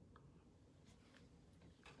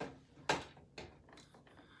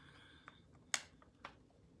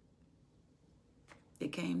 They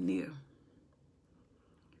came near.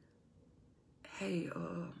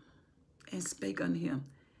 And spake unto him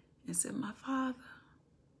and said, my father,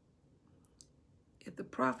 if the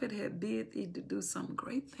prophet had bid thee to do some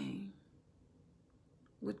great thing,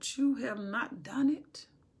 would you have not done it?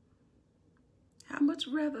 How much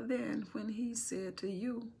rather then when he said to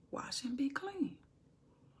you, wash and be clean?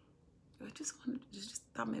 I just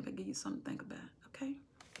thought maybe I'd give you something to think about, okay?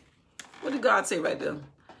 What did God say right there?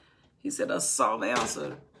 He said, a soft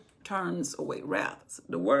answer turns away wrath.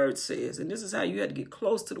 The word says, and this is how you had to get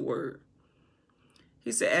close to the word.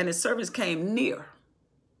 He said, and his servants came near.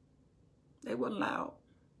 They weren't loud.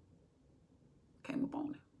 Came upon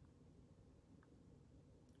him.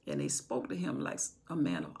 And they spoke to him like a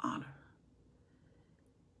man of honor.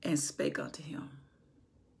 And spake unto him.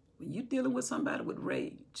 When you're dealing with somebody with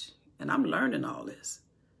rage, and I'm learning all this,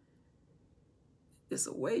 it's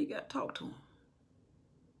a way you got to talk to him.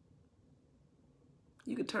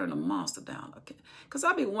 You could turn a monster down, okay? Because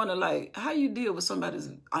I be wondering, like, how you deal with somebody that's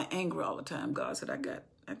angry all the time. God said, I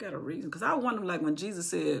got a reason. Because I wonder, like, when Jesus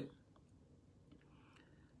said,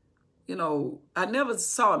 I never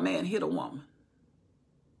saw a man hit a woman.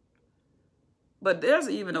 But there's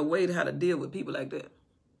even a way to how to deal with people like that.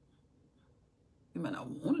 You might not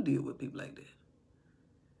want to deal with people like that.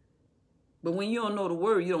 But when you don't know the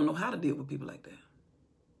word, you don't know how to deal with people like that.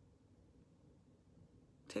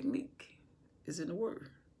 Technique is in the word.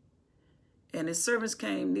 And his servants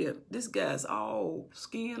came near. This guy's all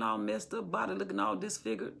skin all messed up, body looking all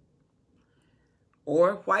disfigured.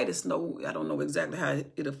 Or white as snow. I don't know exactly how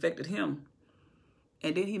it affected him.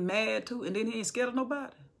 And then he mad too. And then he ain't scared of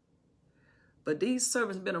nobody. But these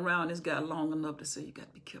servants been around this guy long enough to say, you got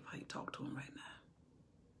to be careful how you talk to him right now.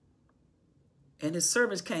 And his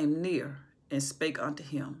servants came near and spake unto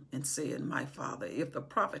him and said, my father, if the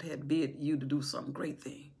prophet had bid you to do some great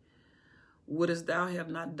thing, wouldest thou have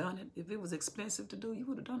not done it? If it was expensive to do, you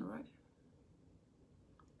would have done it, right?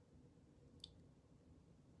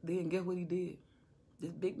 Then guess what he did?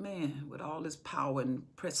 This big man with all this power and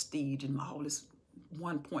prestige and all this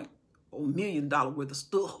 $1 million worth of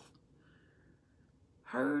stuff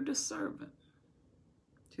heard the servant.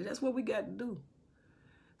 See, that's what we got to do.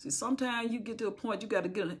 See, sometimes you get to a point you got to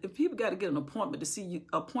get. If people got to get an appointment to see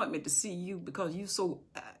you, because you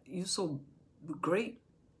so great,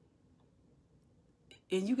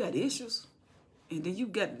 and you got issues, and then you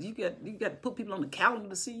got to put people on the calendar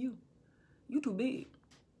to see you. You too big.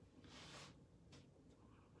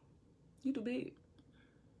 You too big.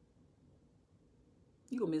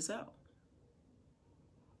 You gonna miss out.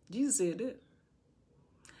 Jesus said that.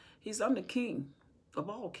 He said, I'm the king of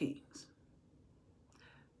all kings.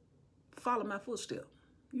 Follow my footsteps.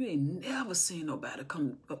 You ain't never seen nobody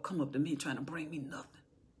come up to me trying to bring me nothing.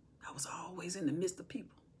 I was always in the midst of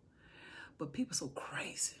people. But people so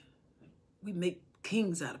crazy. We make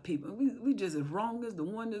kings out of people. We just as wrong as the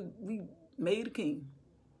one that we made a king.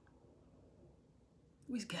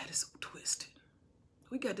 We got it so twisted.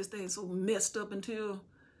 We got this thing so messed up until,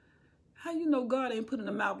 how you know God ain't put in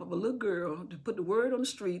the mouth of a little girl to put the word on the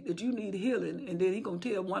street that you need healing, and then he gonna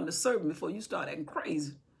tell one to serve him before you start acting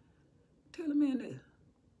crazy. Tell the man that.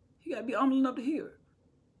 You gotta be humble enough to hear it.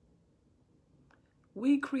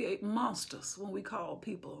 We create monsters when we call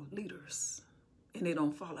people leaders and they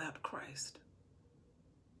don't follow after Christ.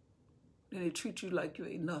 Then they treat you like you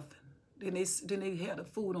ain't nothing. Then they have the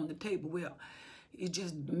food on the table. Well, it's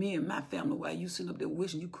just me and my family while you sitting up there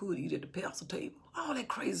wishing you could eat at the pastor table. All that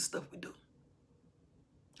crazy stuff we do.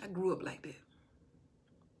 I grew up like that.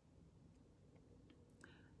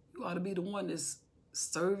 You ought to be the one that's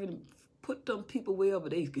serving, put them people wherever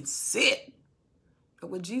they can sit.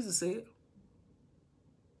 That's what Jesus said.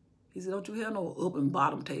 He said, don't you have no up and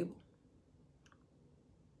bottom table?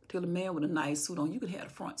 Tell a man with a nice suit on, you can have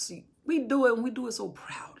the front seat. We do it, and we do it so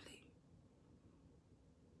proudly.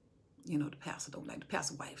 You know, the pastor don't like, the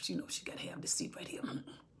pastor wife, you know, she got to have this seat right here.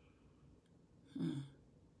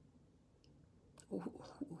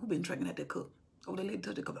 Who been drinking at that cup? Oh, that lady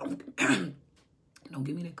touched the cup. Don't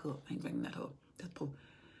give me that cup. I ain't drinking that cup.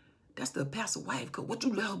 That's the pastor wife cup. What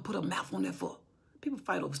you let her put her mouth on that for? People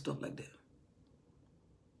fight over stuff like that.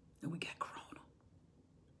 And we got corona.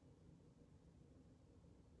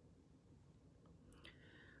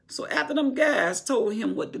 So after them guys told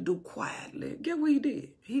him what to do quietly, guess what he did?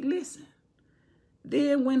 He listened.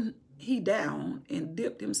 Then when he down and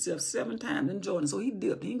dipped himself 7 times in Jordan, so he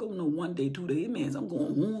dipped. He ain't going no 1 day, 2 days. Man, I'm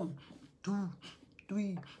going 1, 2,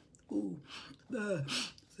 3, 4,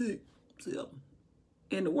 5, 6, 7.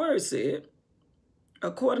 And the word said,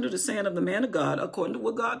 according to the saying of the man of God, according to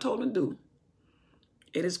what God told him to do,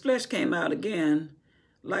 and his flesh came out again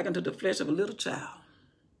like unto the flesh of a little child.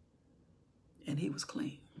 And he was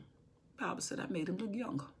clean. The Bible said I made him look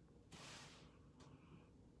younger.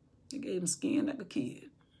 I gave him skin like a kid.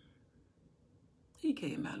 He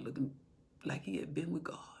came out looking like he had been with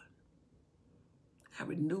God. I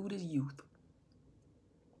renewed his youth.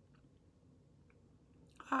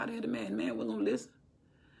 Hard headed man wasn't gonna listen.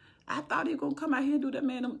 I thought he was gonna come out here and do that,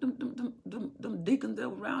 man. Them deacons that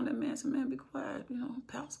were around that man said, man, be quiet, you know,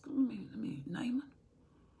 pastor, I mean, Naaman.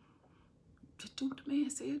 Just do what the man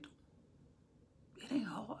said. It ain't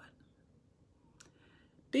hard.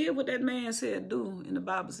 Did what that man said do, and the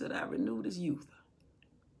Bible said I renewed his youth.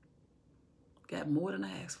 Got more than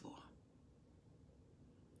I asked for.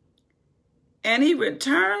 And he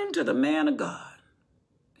returned to the man of God.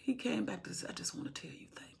 He came back to say, I just want to tell you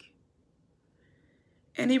thank you.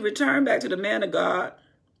 And he returned back to the man of God,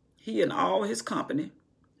 he and all his company,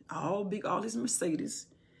 all his Mercedes,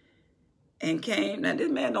 and came. Now, this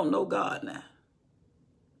man don't know God now.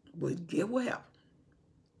 But guess what happened?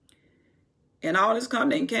 And all his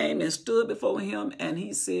company came and stood before him, and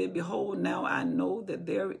he said, behold, now I know that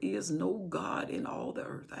there is no God in all the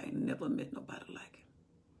earth. I ain't never met nobody like him.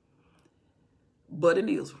 But in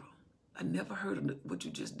Israel, I never heard of what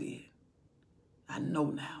you just did. I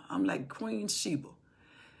know now. I'm like Queen Sheba.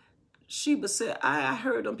 Sheba said, I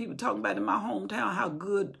heard them people talking about in my hometown how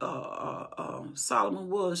good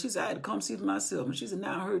Solomon was. She said, I had to come see for myself. And she said,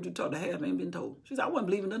 now I heard you talk to half, ain't been told. She said, I wasn't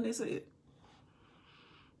believing nothing they said.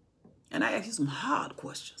 And I asked you some hard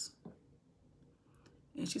questions.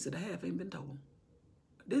 And she said, the half ain't been told.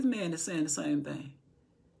 This man is saying the same thing.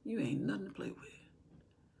 You ain't nothing to play with.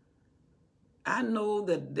 I know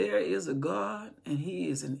that there is a God, and he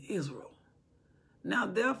is in Israel. Now,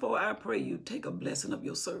 therefore, I pray you take a blessing of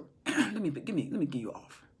your servant. let me give you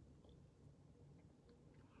off.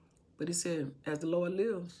 But he said, as the Lord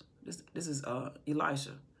lives, this is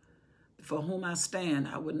Elisha, for whom I stand,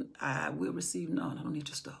 I will receive none. I don't need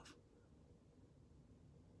your stuff.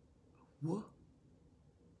 What?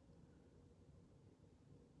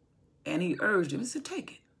 And he urged him. He said,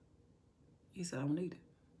 take it. He said, I don't need it.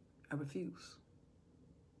 I refuse.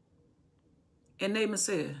 And Naaman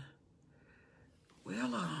said,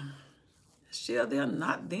 well, shall there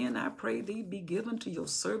not then, I pray thee, be given to your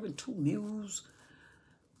servant 2 mules,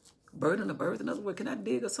 burden of earth? In other words, can I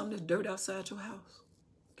dig up some of this dirt outside your house?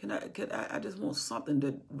 I just want something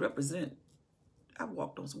that represent, I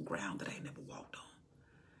walked on some ground that I ain't never walked on.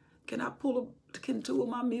 Can 2 of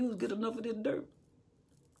my mules get enough of this dirt?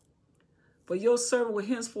 For your servant will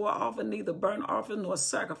henceforth offer neither burnt offering nor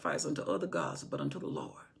sacrifice unto other gods, but unto the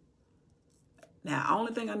Lord. Now, the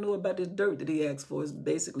only thing I know about this dirt that he asked for is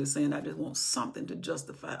basically saying, I just want something to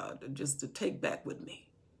justify, or just to take back with me,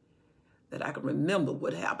 that I can remember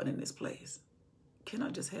what happened in this place. Can I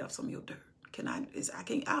just have some of your dirt?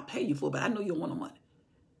 I'll pay you for it, but I know you don't want no money.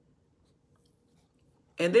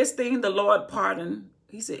 And this thing the Lord pardoned.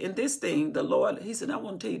 He said, in this thing the Lord, he said, I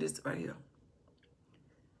want to tell you this right here.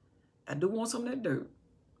 I do want some of that dirt.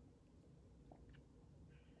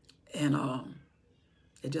 And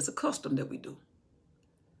it's just a custom that we do.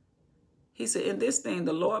 He said, in this thing,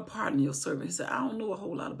 the Lord pardon your servant. He said, I don't know a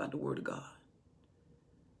whole lot about the word of God.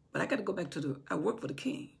 But I got to go back to I work for the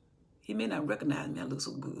king. He may not recognize me. I look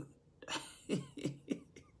so good.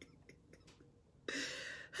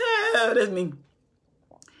 That's me.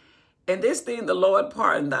 And this thing the Lord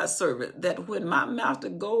pardon thy servant, that when my master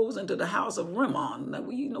goes into the house of Rimmon, now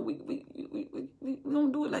we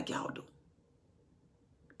don't do it like y'all do,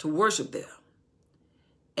 to worship there.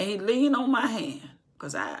 And he leaned on my hand,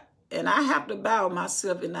 because I have to bow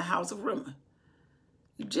myself in the house of Rimmon.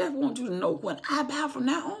 Jeff wants you to know, when I bow from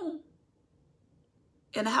now on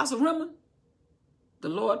in the house of Rimmon, the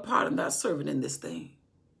Lord pardon thy servant in this thing.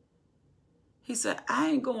 He said, I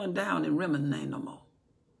ain't going down in Rimmon name no more.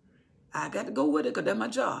 I got to go with it because that's my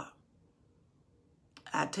job.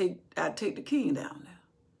 I take the king down there.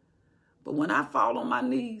 But when I fall on my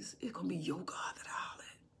knees, it's going to be your God that I holler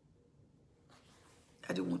at.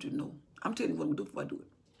 I just want you to know. I'm telling you what I'm going to do before I do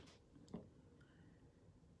it.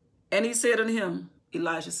 And he said unto him,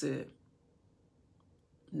 Elisha said,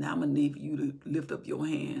 now I'm going to need you to lift up your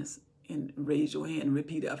hands and raise your hand and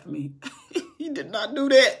repeat after me. He did not do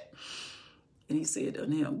that. And he said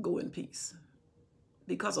unto him, go in peace.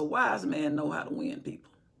 Because a wise man know how to win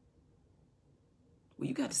people. Well,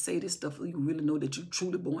 you got to say this stuff so you really know that you're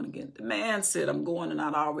truly born again. The man said, I'm going, and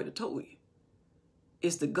I already told you.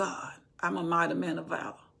 It's the God. I'm a mighty man of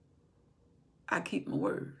valor. I keep my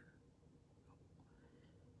word.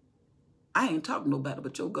 I ain't talking nobody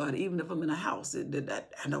but your God. Even if I'm in a house that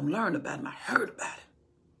I don't learn about him, I heard about him.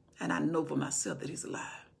 And I know for myself that he's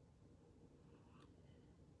alive.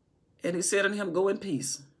 And he said unto him, go in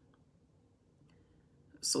peace.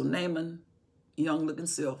 So Naaman, young-looking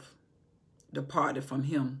self, departed from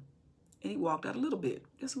him. And he walked out a little bit,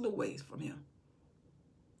 just a little ways from him.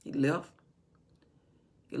 He left.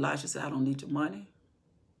 Elisha said, I don't need your money.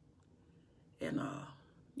 And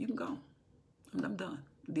you can go. I'm done.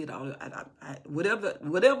 Did all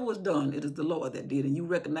whatever was done, it is the Lord that did. And you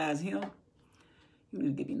recognize him, you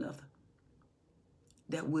need to give me nothing.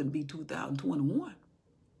 That wouldn't be 2021.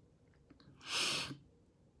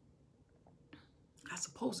 I'm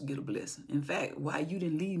supposed to get a blessing. In fact, why you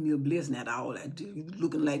didn't leave me a blessing at all? You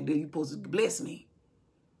looking like that, you supposed to bless me.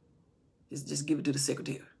 Just give it to the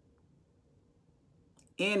secretary.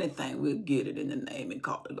 Anything, we'll get it in the name and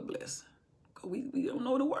call it a blessing. Because we don't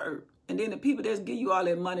know the word. And then the people that give you all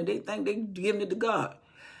that money, they think they giving it to God.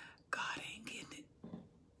 God ain't getting it.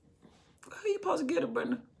 How you supposed to get it,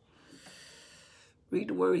 Brenda? Read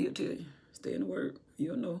the word, he'll tell you. Stay in the word.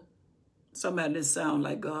 You'll know. Somebody that sound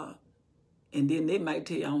like God. And then they might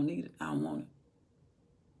tell you, I don't need it. I don't want it.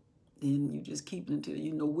 Then you just keep it until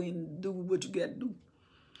you know when to do what you got to do.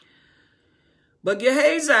 But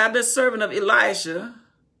Gehazi, the servant of Elisha,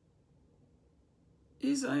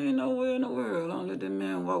 he said, ain't nowhere in the world. Don't let that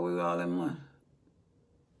man walk with all that money.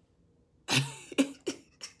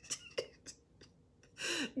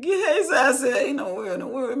 Gehazi said, ain't nowhere in the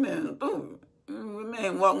world, man.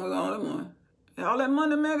 Man walking with all that money. All that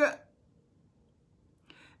money, man, got.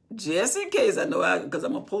 Just in case, I know, because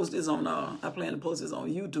I'm going to post this on, I plan to post this on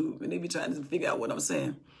YouTube, and they be trying to figure out what I'm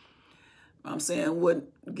saying. I'm saying what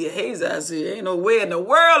Gehazi said, ain't no way in the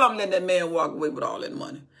world I'm letting that man walk away with all that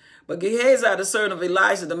money. But Gehazi, the servant of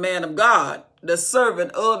Elisha, the man of God, the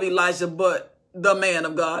servant of Elisha, but the man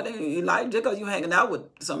of God. And Elijah, just because you hanging out with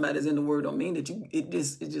somebody that's in the word don't mean that it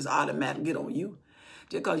just automatically get on you.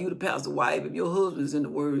 Just because you the pastor's wife, if your husband's in the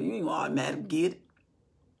word, you ain't gonna automatically get it.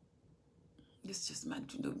 It's just my...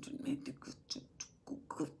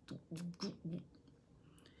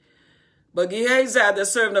 But Gehazi, the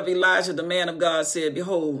servant of Elijah, the man of God, said,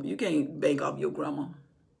 behold, you can't bank off your grandma,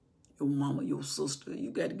 your mama, your sister.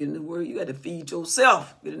 You got to get in the word. You got to feed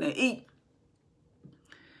yourself. Get in there and eat.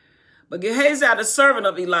 But Gehazi, the servant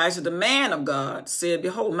of Elijah, the man of God, said,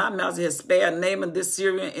 behold, my master has spared Naaman this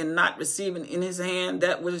Syrian in not receiving in his hand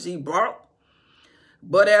that which he brought.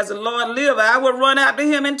 But as the Lord live, I will run after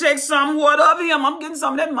him and take somewhat of him. I'm getting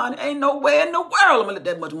some of that money. Ain't no way in the world I'm going to let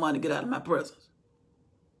that much money get out of my presence.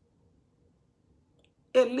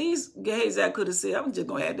 At least Gehazi could have said, I'm just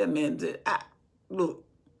going to add that man to, look,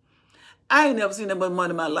 I ain't never seen that much money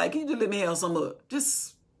in my life. Can you just let me have some of it?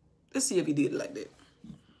 Just, let's see if he did it like that.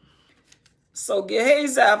 So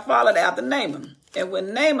Gehazi followed after Naaman. And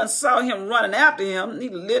when Naaman saw him running after him, he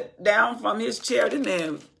lit down from his chariot. And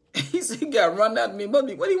then he said, he got run after me. What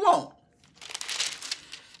do he want?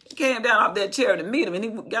 He came down off that chariot to meet him. And he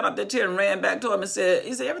got off that chariot and ran back to him and said,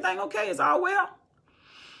 everything okay? It's all well?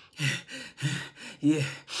 Yeah.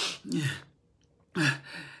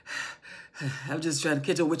 I'm just trying to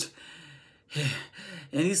catch up with you.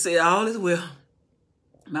 And he said, all is well.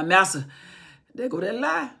 My master, there go that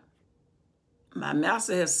lie. My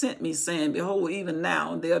master has sent me, saying, behold, even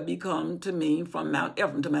now they'll be come to me from Mount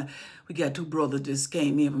Ephraim. We got two brothers just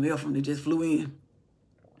came in from Ephraim. They just flew in.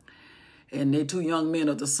 And they're two young men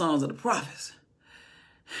of the sons of the prophets.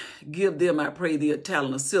 Give them, I pray thee, a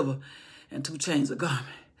talent of silver and 2 chains of garment.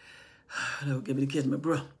 They'll give me to catch my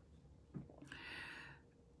breath.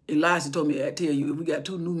 Elijah told me, I tell you, if we got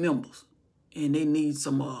 2 new members and they need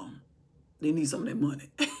some of that money.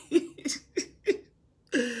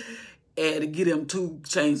 And to get them 2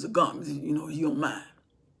 chains of garments, you know, you don't mind.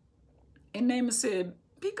 And Naaman said,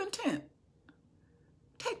 be content.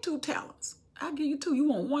 Take 2 talents. I'll give you 2. You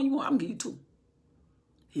want 1, I'm gonna give you 2.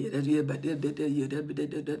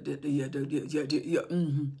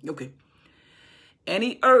 Okay. And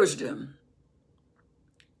he urged him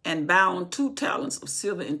and bound 2 talents of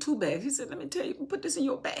silver in 2 bags. He said, let me tell you, put this in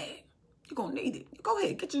your bag. You're going to need it. Go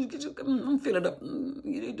ahead, get your, I'm fill it up.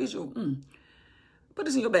 Put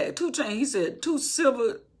this in your bag. 2 chains. He said, 2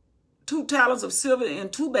 talents of silver in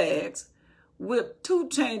 2 bags with 2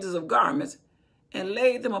 changes of garments, and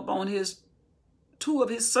laid them upon 2 of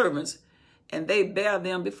his servants, and they bear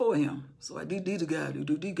them before him. So these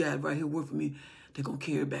guys right here work for me. They're going to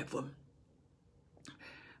carry it back for me.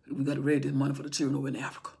 We got to raise this money for the children over in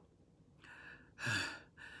Africa.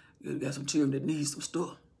 We got some children that need some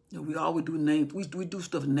stuff. You know, we always do we do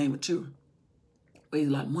stuff in the name of children. Raise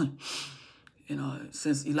a lot of money. You know,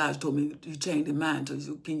 since Elijah told me he changed his mind, so he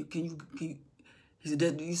said, can you he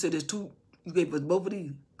said, you said there's 2, you gave us both of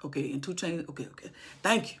these? Okay, and 2 chains, okay.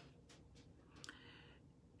 Thank you.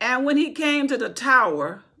 And when he came to the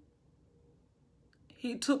tower,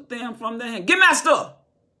 he took them from their hand. Give me my stuff.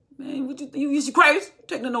 Man, what you crazy?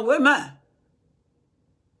 Taking it nowhere, mine.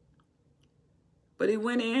 But he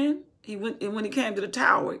went in, and when he came to the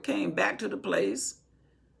tower, he came back to the place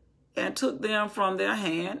and took them from their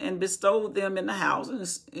hand and bestowed them in the house. And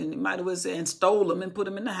he might as well say, and stole them and put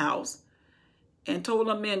them in the house and told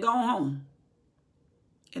them, men, go home.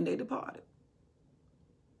 And they departed.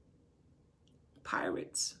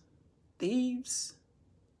 Pirates, thieves,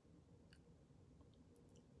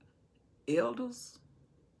 elders,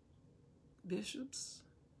 bishops,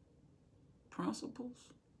 principals,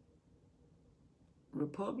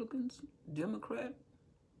 Republicans, Democrats,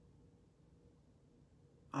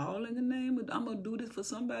 all in the name of, I'm going to do this for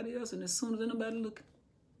somebody else, and as soon as anybody looking,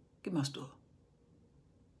 get my stuff.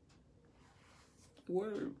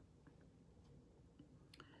 Word.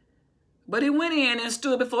 But he went in and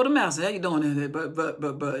stood before the master. How you doing?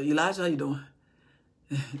 But Elijah, how you doing?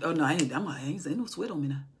 Oh, no, I ain't saying no sweat on me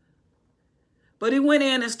now. But he went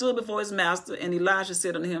in and stood before his master, and Elijah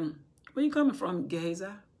said unto him, where you coming from, Gehazi?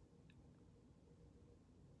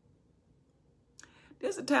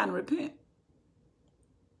 There's a time to repent.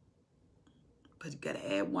 But you got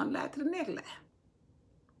to add 1 lie to the next lie.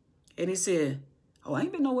 And he said, oh, I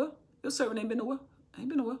ain't been nowhere. Your servant ain't been nowhere. I ain't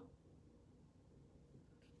been nowhere.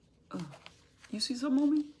 You see something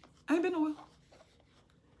on me? I ain't been nowhere.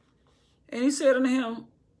 And he said unto him,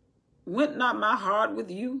 Went not my heart with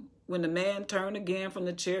you when the man turned again from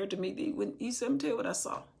the chariot to meet thee? When he said, "Let me tell you what I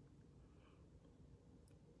saw."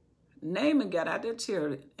 Naaman got out that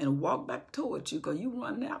chariot and walked back towards you because you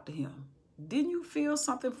running after him. Didn't you feel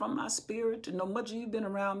something from my spirit? To know much of you've been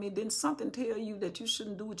around me, didn't something tell you that you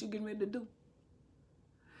shouldn't do what you're getting ready to do?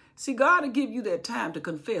 See, God will give you that time to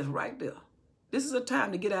confess right there. This is a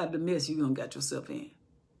time to get out of the mess you done got yourself in.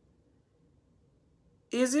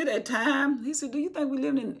 Is it a time? He said, do you think we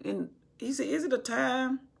live he said, is it a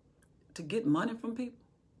time to get money from people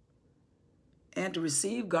and to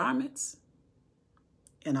receive garments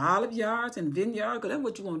and olive yards and vineyards? Because that's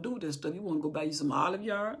what you want to do with this stuff. You want to go buy you some olive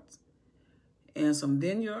yards and some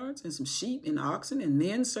vineyards and some sheep and oxen and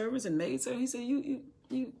men servants and maid servants. He said,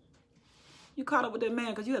 you caught up with that man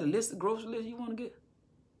because you had a list, a grocery list you want to get.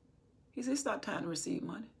 He said, it's not time to receive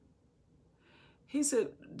money. He said,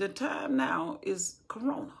 the time now is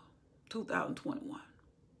Corona, 2021.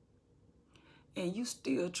 And you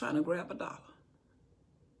still trying to grab a dollar.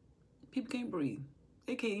 People can't breathe.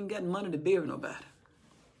 They can't even get money to bury nobody.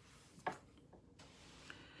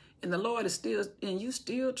 And the Lord is still, and you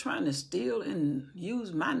still trying to steal and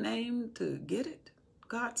use my name to get it,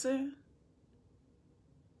 God said.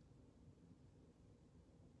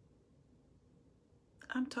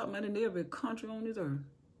 I'm talking about in every country on this earth.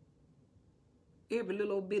 Every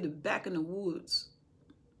little old bitty back in the woods.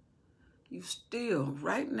 You still,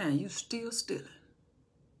 right now, you still stealing.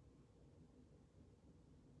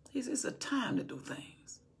 He says, it's a time to do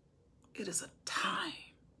things. It is a time.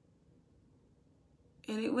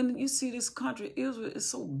 And when you see this country, Israel is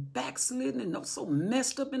so backslidden and so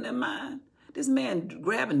messed up in their mind. This man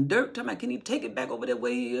grabbing dirt, talking about, can he take it back over there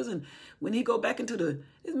where he is? And when he go back into this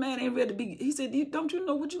man ain't ready to be, he said, don't you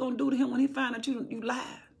know what you're going to do to him when he find out you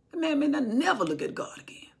lied? The man may not never look at God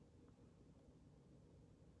again.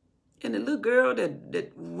 And the little girl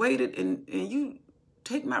that waited and you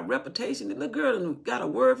take my reputation, the little girl got a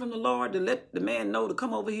word from the Lord to let the man know to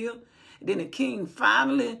come over here. And then the king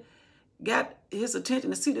finally got his attention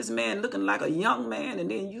to see this man looking like a young man,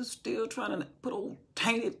 and then you still trying to put old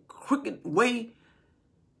tainted, crooked way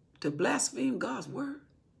to blaspheme God's word.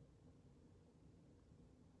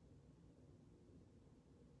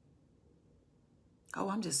 Oh,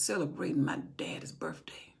 I'm just celebrating my daddy's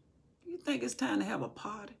birthday. You think it's time to have a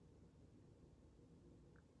party?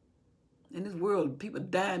 In this world, people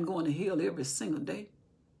dying, going to hell every single day.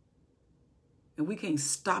 And we can't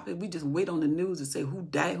stop it. We just wait on the news and say who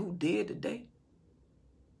died, who dead today.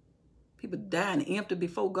 People dying empty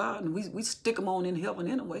before God, and we stick them on in heaven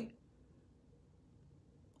anyway.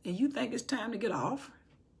 And you think it's time to get an offering?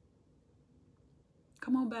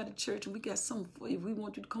 Come on by the church and we got something for you. We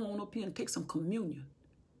want you to come on up here and take some communion.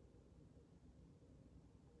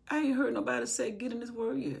 I ain't heard nobody say get in this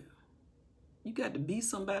word yet. You got to be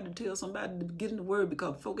somebody to tell somebody to get in the word,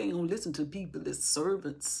 because folk ain't gonna listen to people that's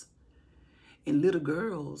servants and little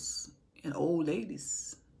girls and old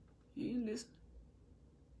ladies. You ain't listening.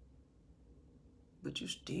 But you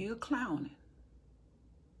still clowning.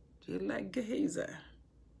 Just like Gehazi.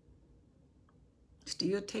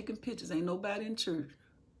 Still taking pictures. Ain't nobody in church.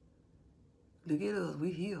 Look at us.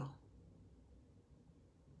 We here.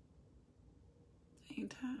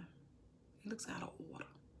 Ain't time. He looks out of order.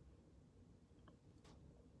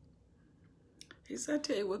 He said, I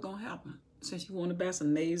tell you what's going to happen. Since you want to buy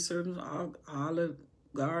some maid servants, olive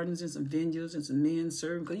gardens and some vineyards and some men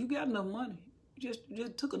servants, because you got enough money. You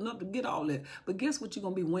just took enough to get all that. But guess what you're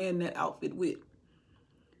going to be wearing that outfit with?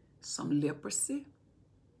 Some leprosy.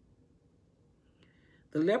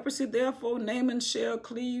 The leprosy, therefore, Naaman shall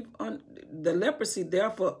cleave on. The leprosy,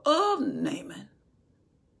 therefore, of Naaman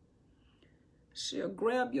shall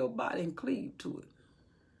grab your body and cleave to it.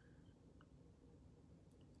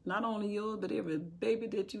 Not only yours, but every baby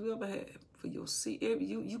that you ever had. For your seed,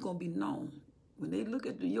 you're going to be known. When they look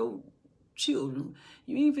at your children,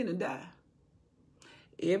 you ain't finna die.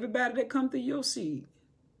 Everybody that come through your seed,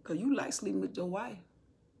 because you like sleeping with your wife,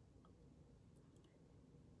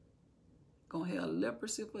 gonna have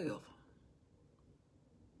leprosy forever.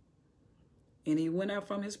 And he went out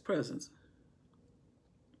from his presence,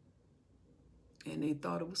 and they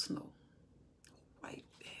thought it was snow. White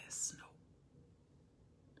as snow.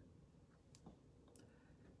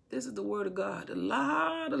 This is the word of God. A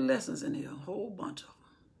lot of lessons in here, a whole bunch of them.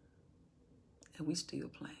 And we still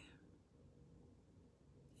playing.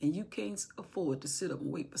 And you can't afford to sit up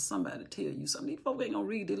and wait for somebody to tell you something. These folks ain't gonna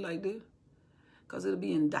read it like this, because it'll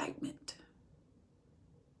be indictment.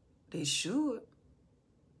 They should.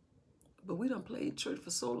 But we done played church for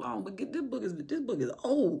so long. But this book is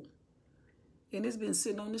old. And it's been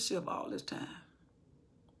sitting on the shelf all this time.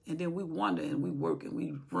 And then we wonder and we work and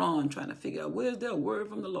we run trying to figure out where's there a word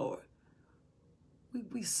from the Lord.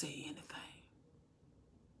 We say anything.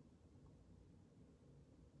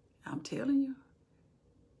 I'm telling you,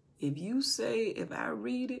 if you say, if I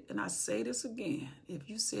read it, and I say this again, if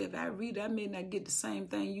you say, if I read it, I may not get the same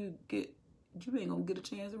thing you get, you ain't gonna get a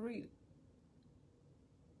chance to read it.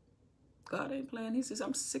 God ain't playing. He says,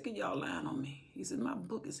 I'm sick of y'all lying on me. He says, my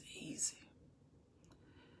book is easy.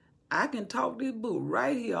 I can talk this book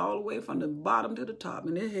right here all the way from the bottom to the top,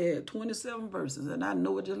 and it had 27 verses, and I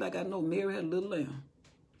know it just like I know Mary had a little lamb.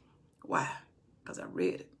 Why? Because I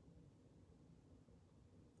read it.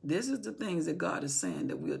 This is the things that God is saying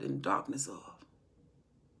that we're in darkness of.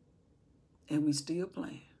 And we still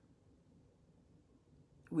playing.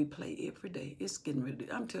 We play every day. It's getting ready.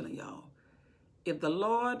 I'm telling y'all, if the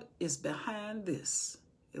Lord is behind this,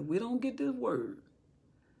 if we don't get this word,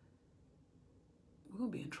 we're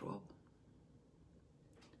going to be in trouble.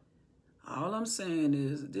 All I'm saying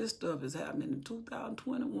is this stuff is happening in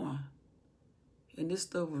 2021. And this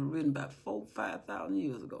stuff was written about 5,000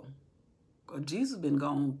 years ago. Because Jesus been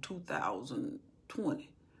gone 2020.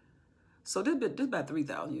 So this about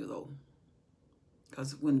 3,000 years old.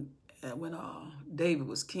 Because when David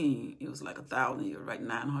was king, it was like 1,000 years, right?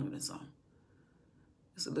 900 and something.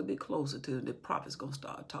 It's a little bit closer to the prophet's going to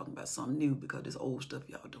start talking about something new because this old stuff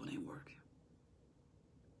y'all doing ain't working.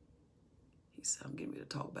 He said, I'm getting ready to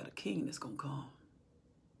talk about a king that's going to come.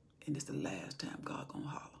 And it's the last time God going to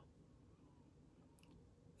holler.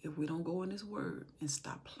 If we don't go in this word and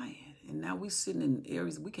stop playing. And now we sitting in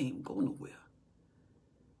areas we can't even go nowhere.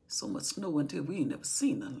 So much snow until we ain't never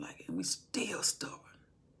seen nothing like it. And we still stubborn.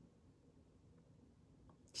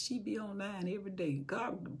 She be online every day.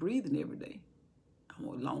 God breathing every day.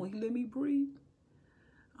 As long as he let me breathe,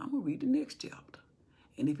 I'm going to read the next chapter.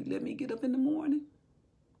 And if he let me get up in the morning,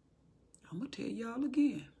 I'm going to tell y'all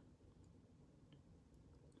again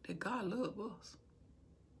that God loves us.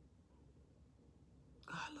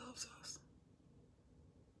 God loves us.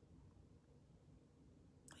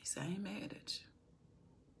 He said, I ain't mad at you.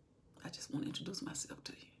 I just want to introduce myself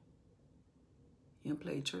to you. You haven't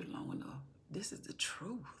played church long enough. This is the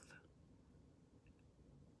truth.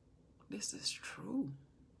 This is true.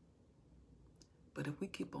 But if we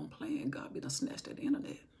keep on playing, God be done snatched at the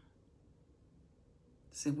internet.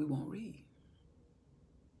 Said we won't read.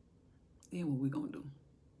 Then what we gonna do?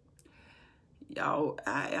 Y'all,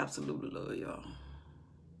 I absolutely love y'all.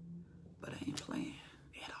 But I ain't playing.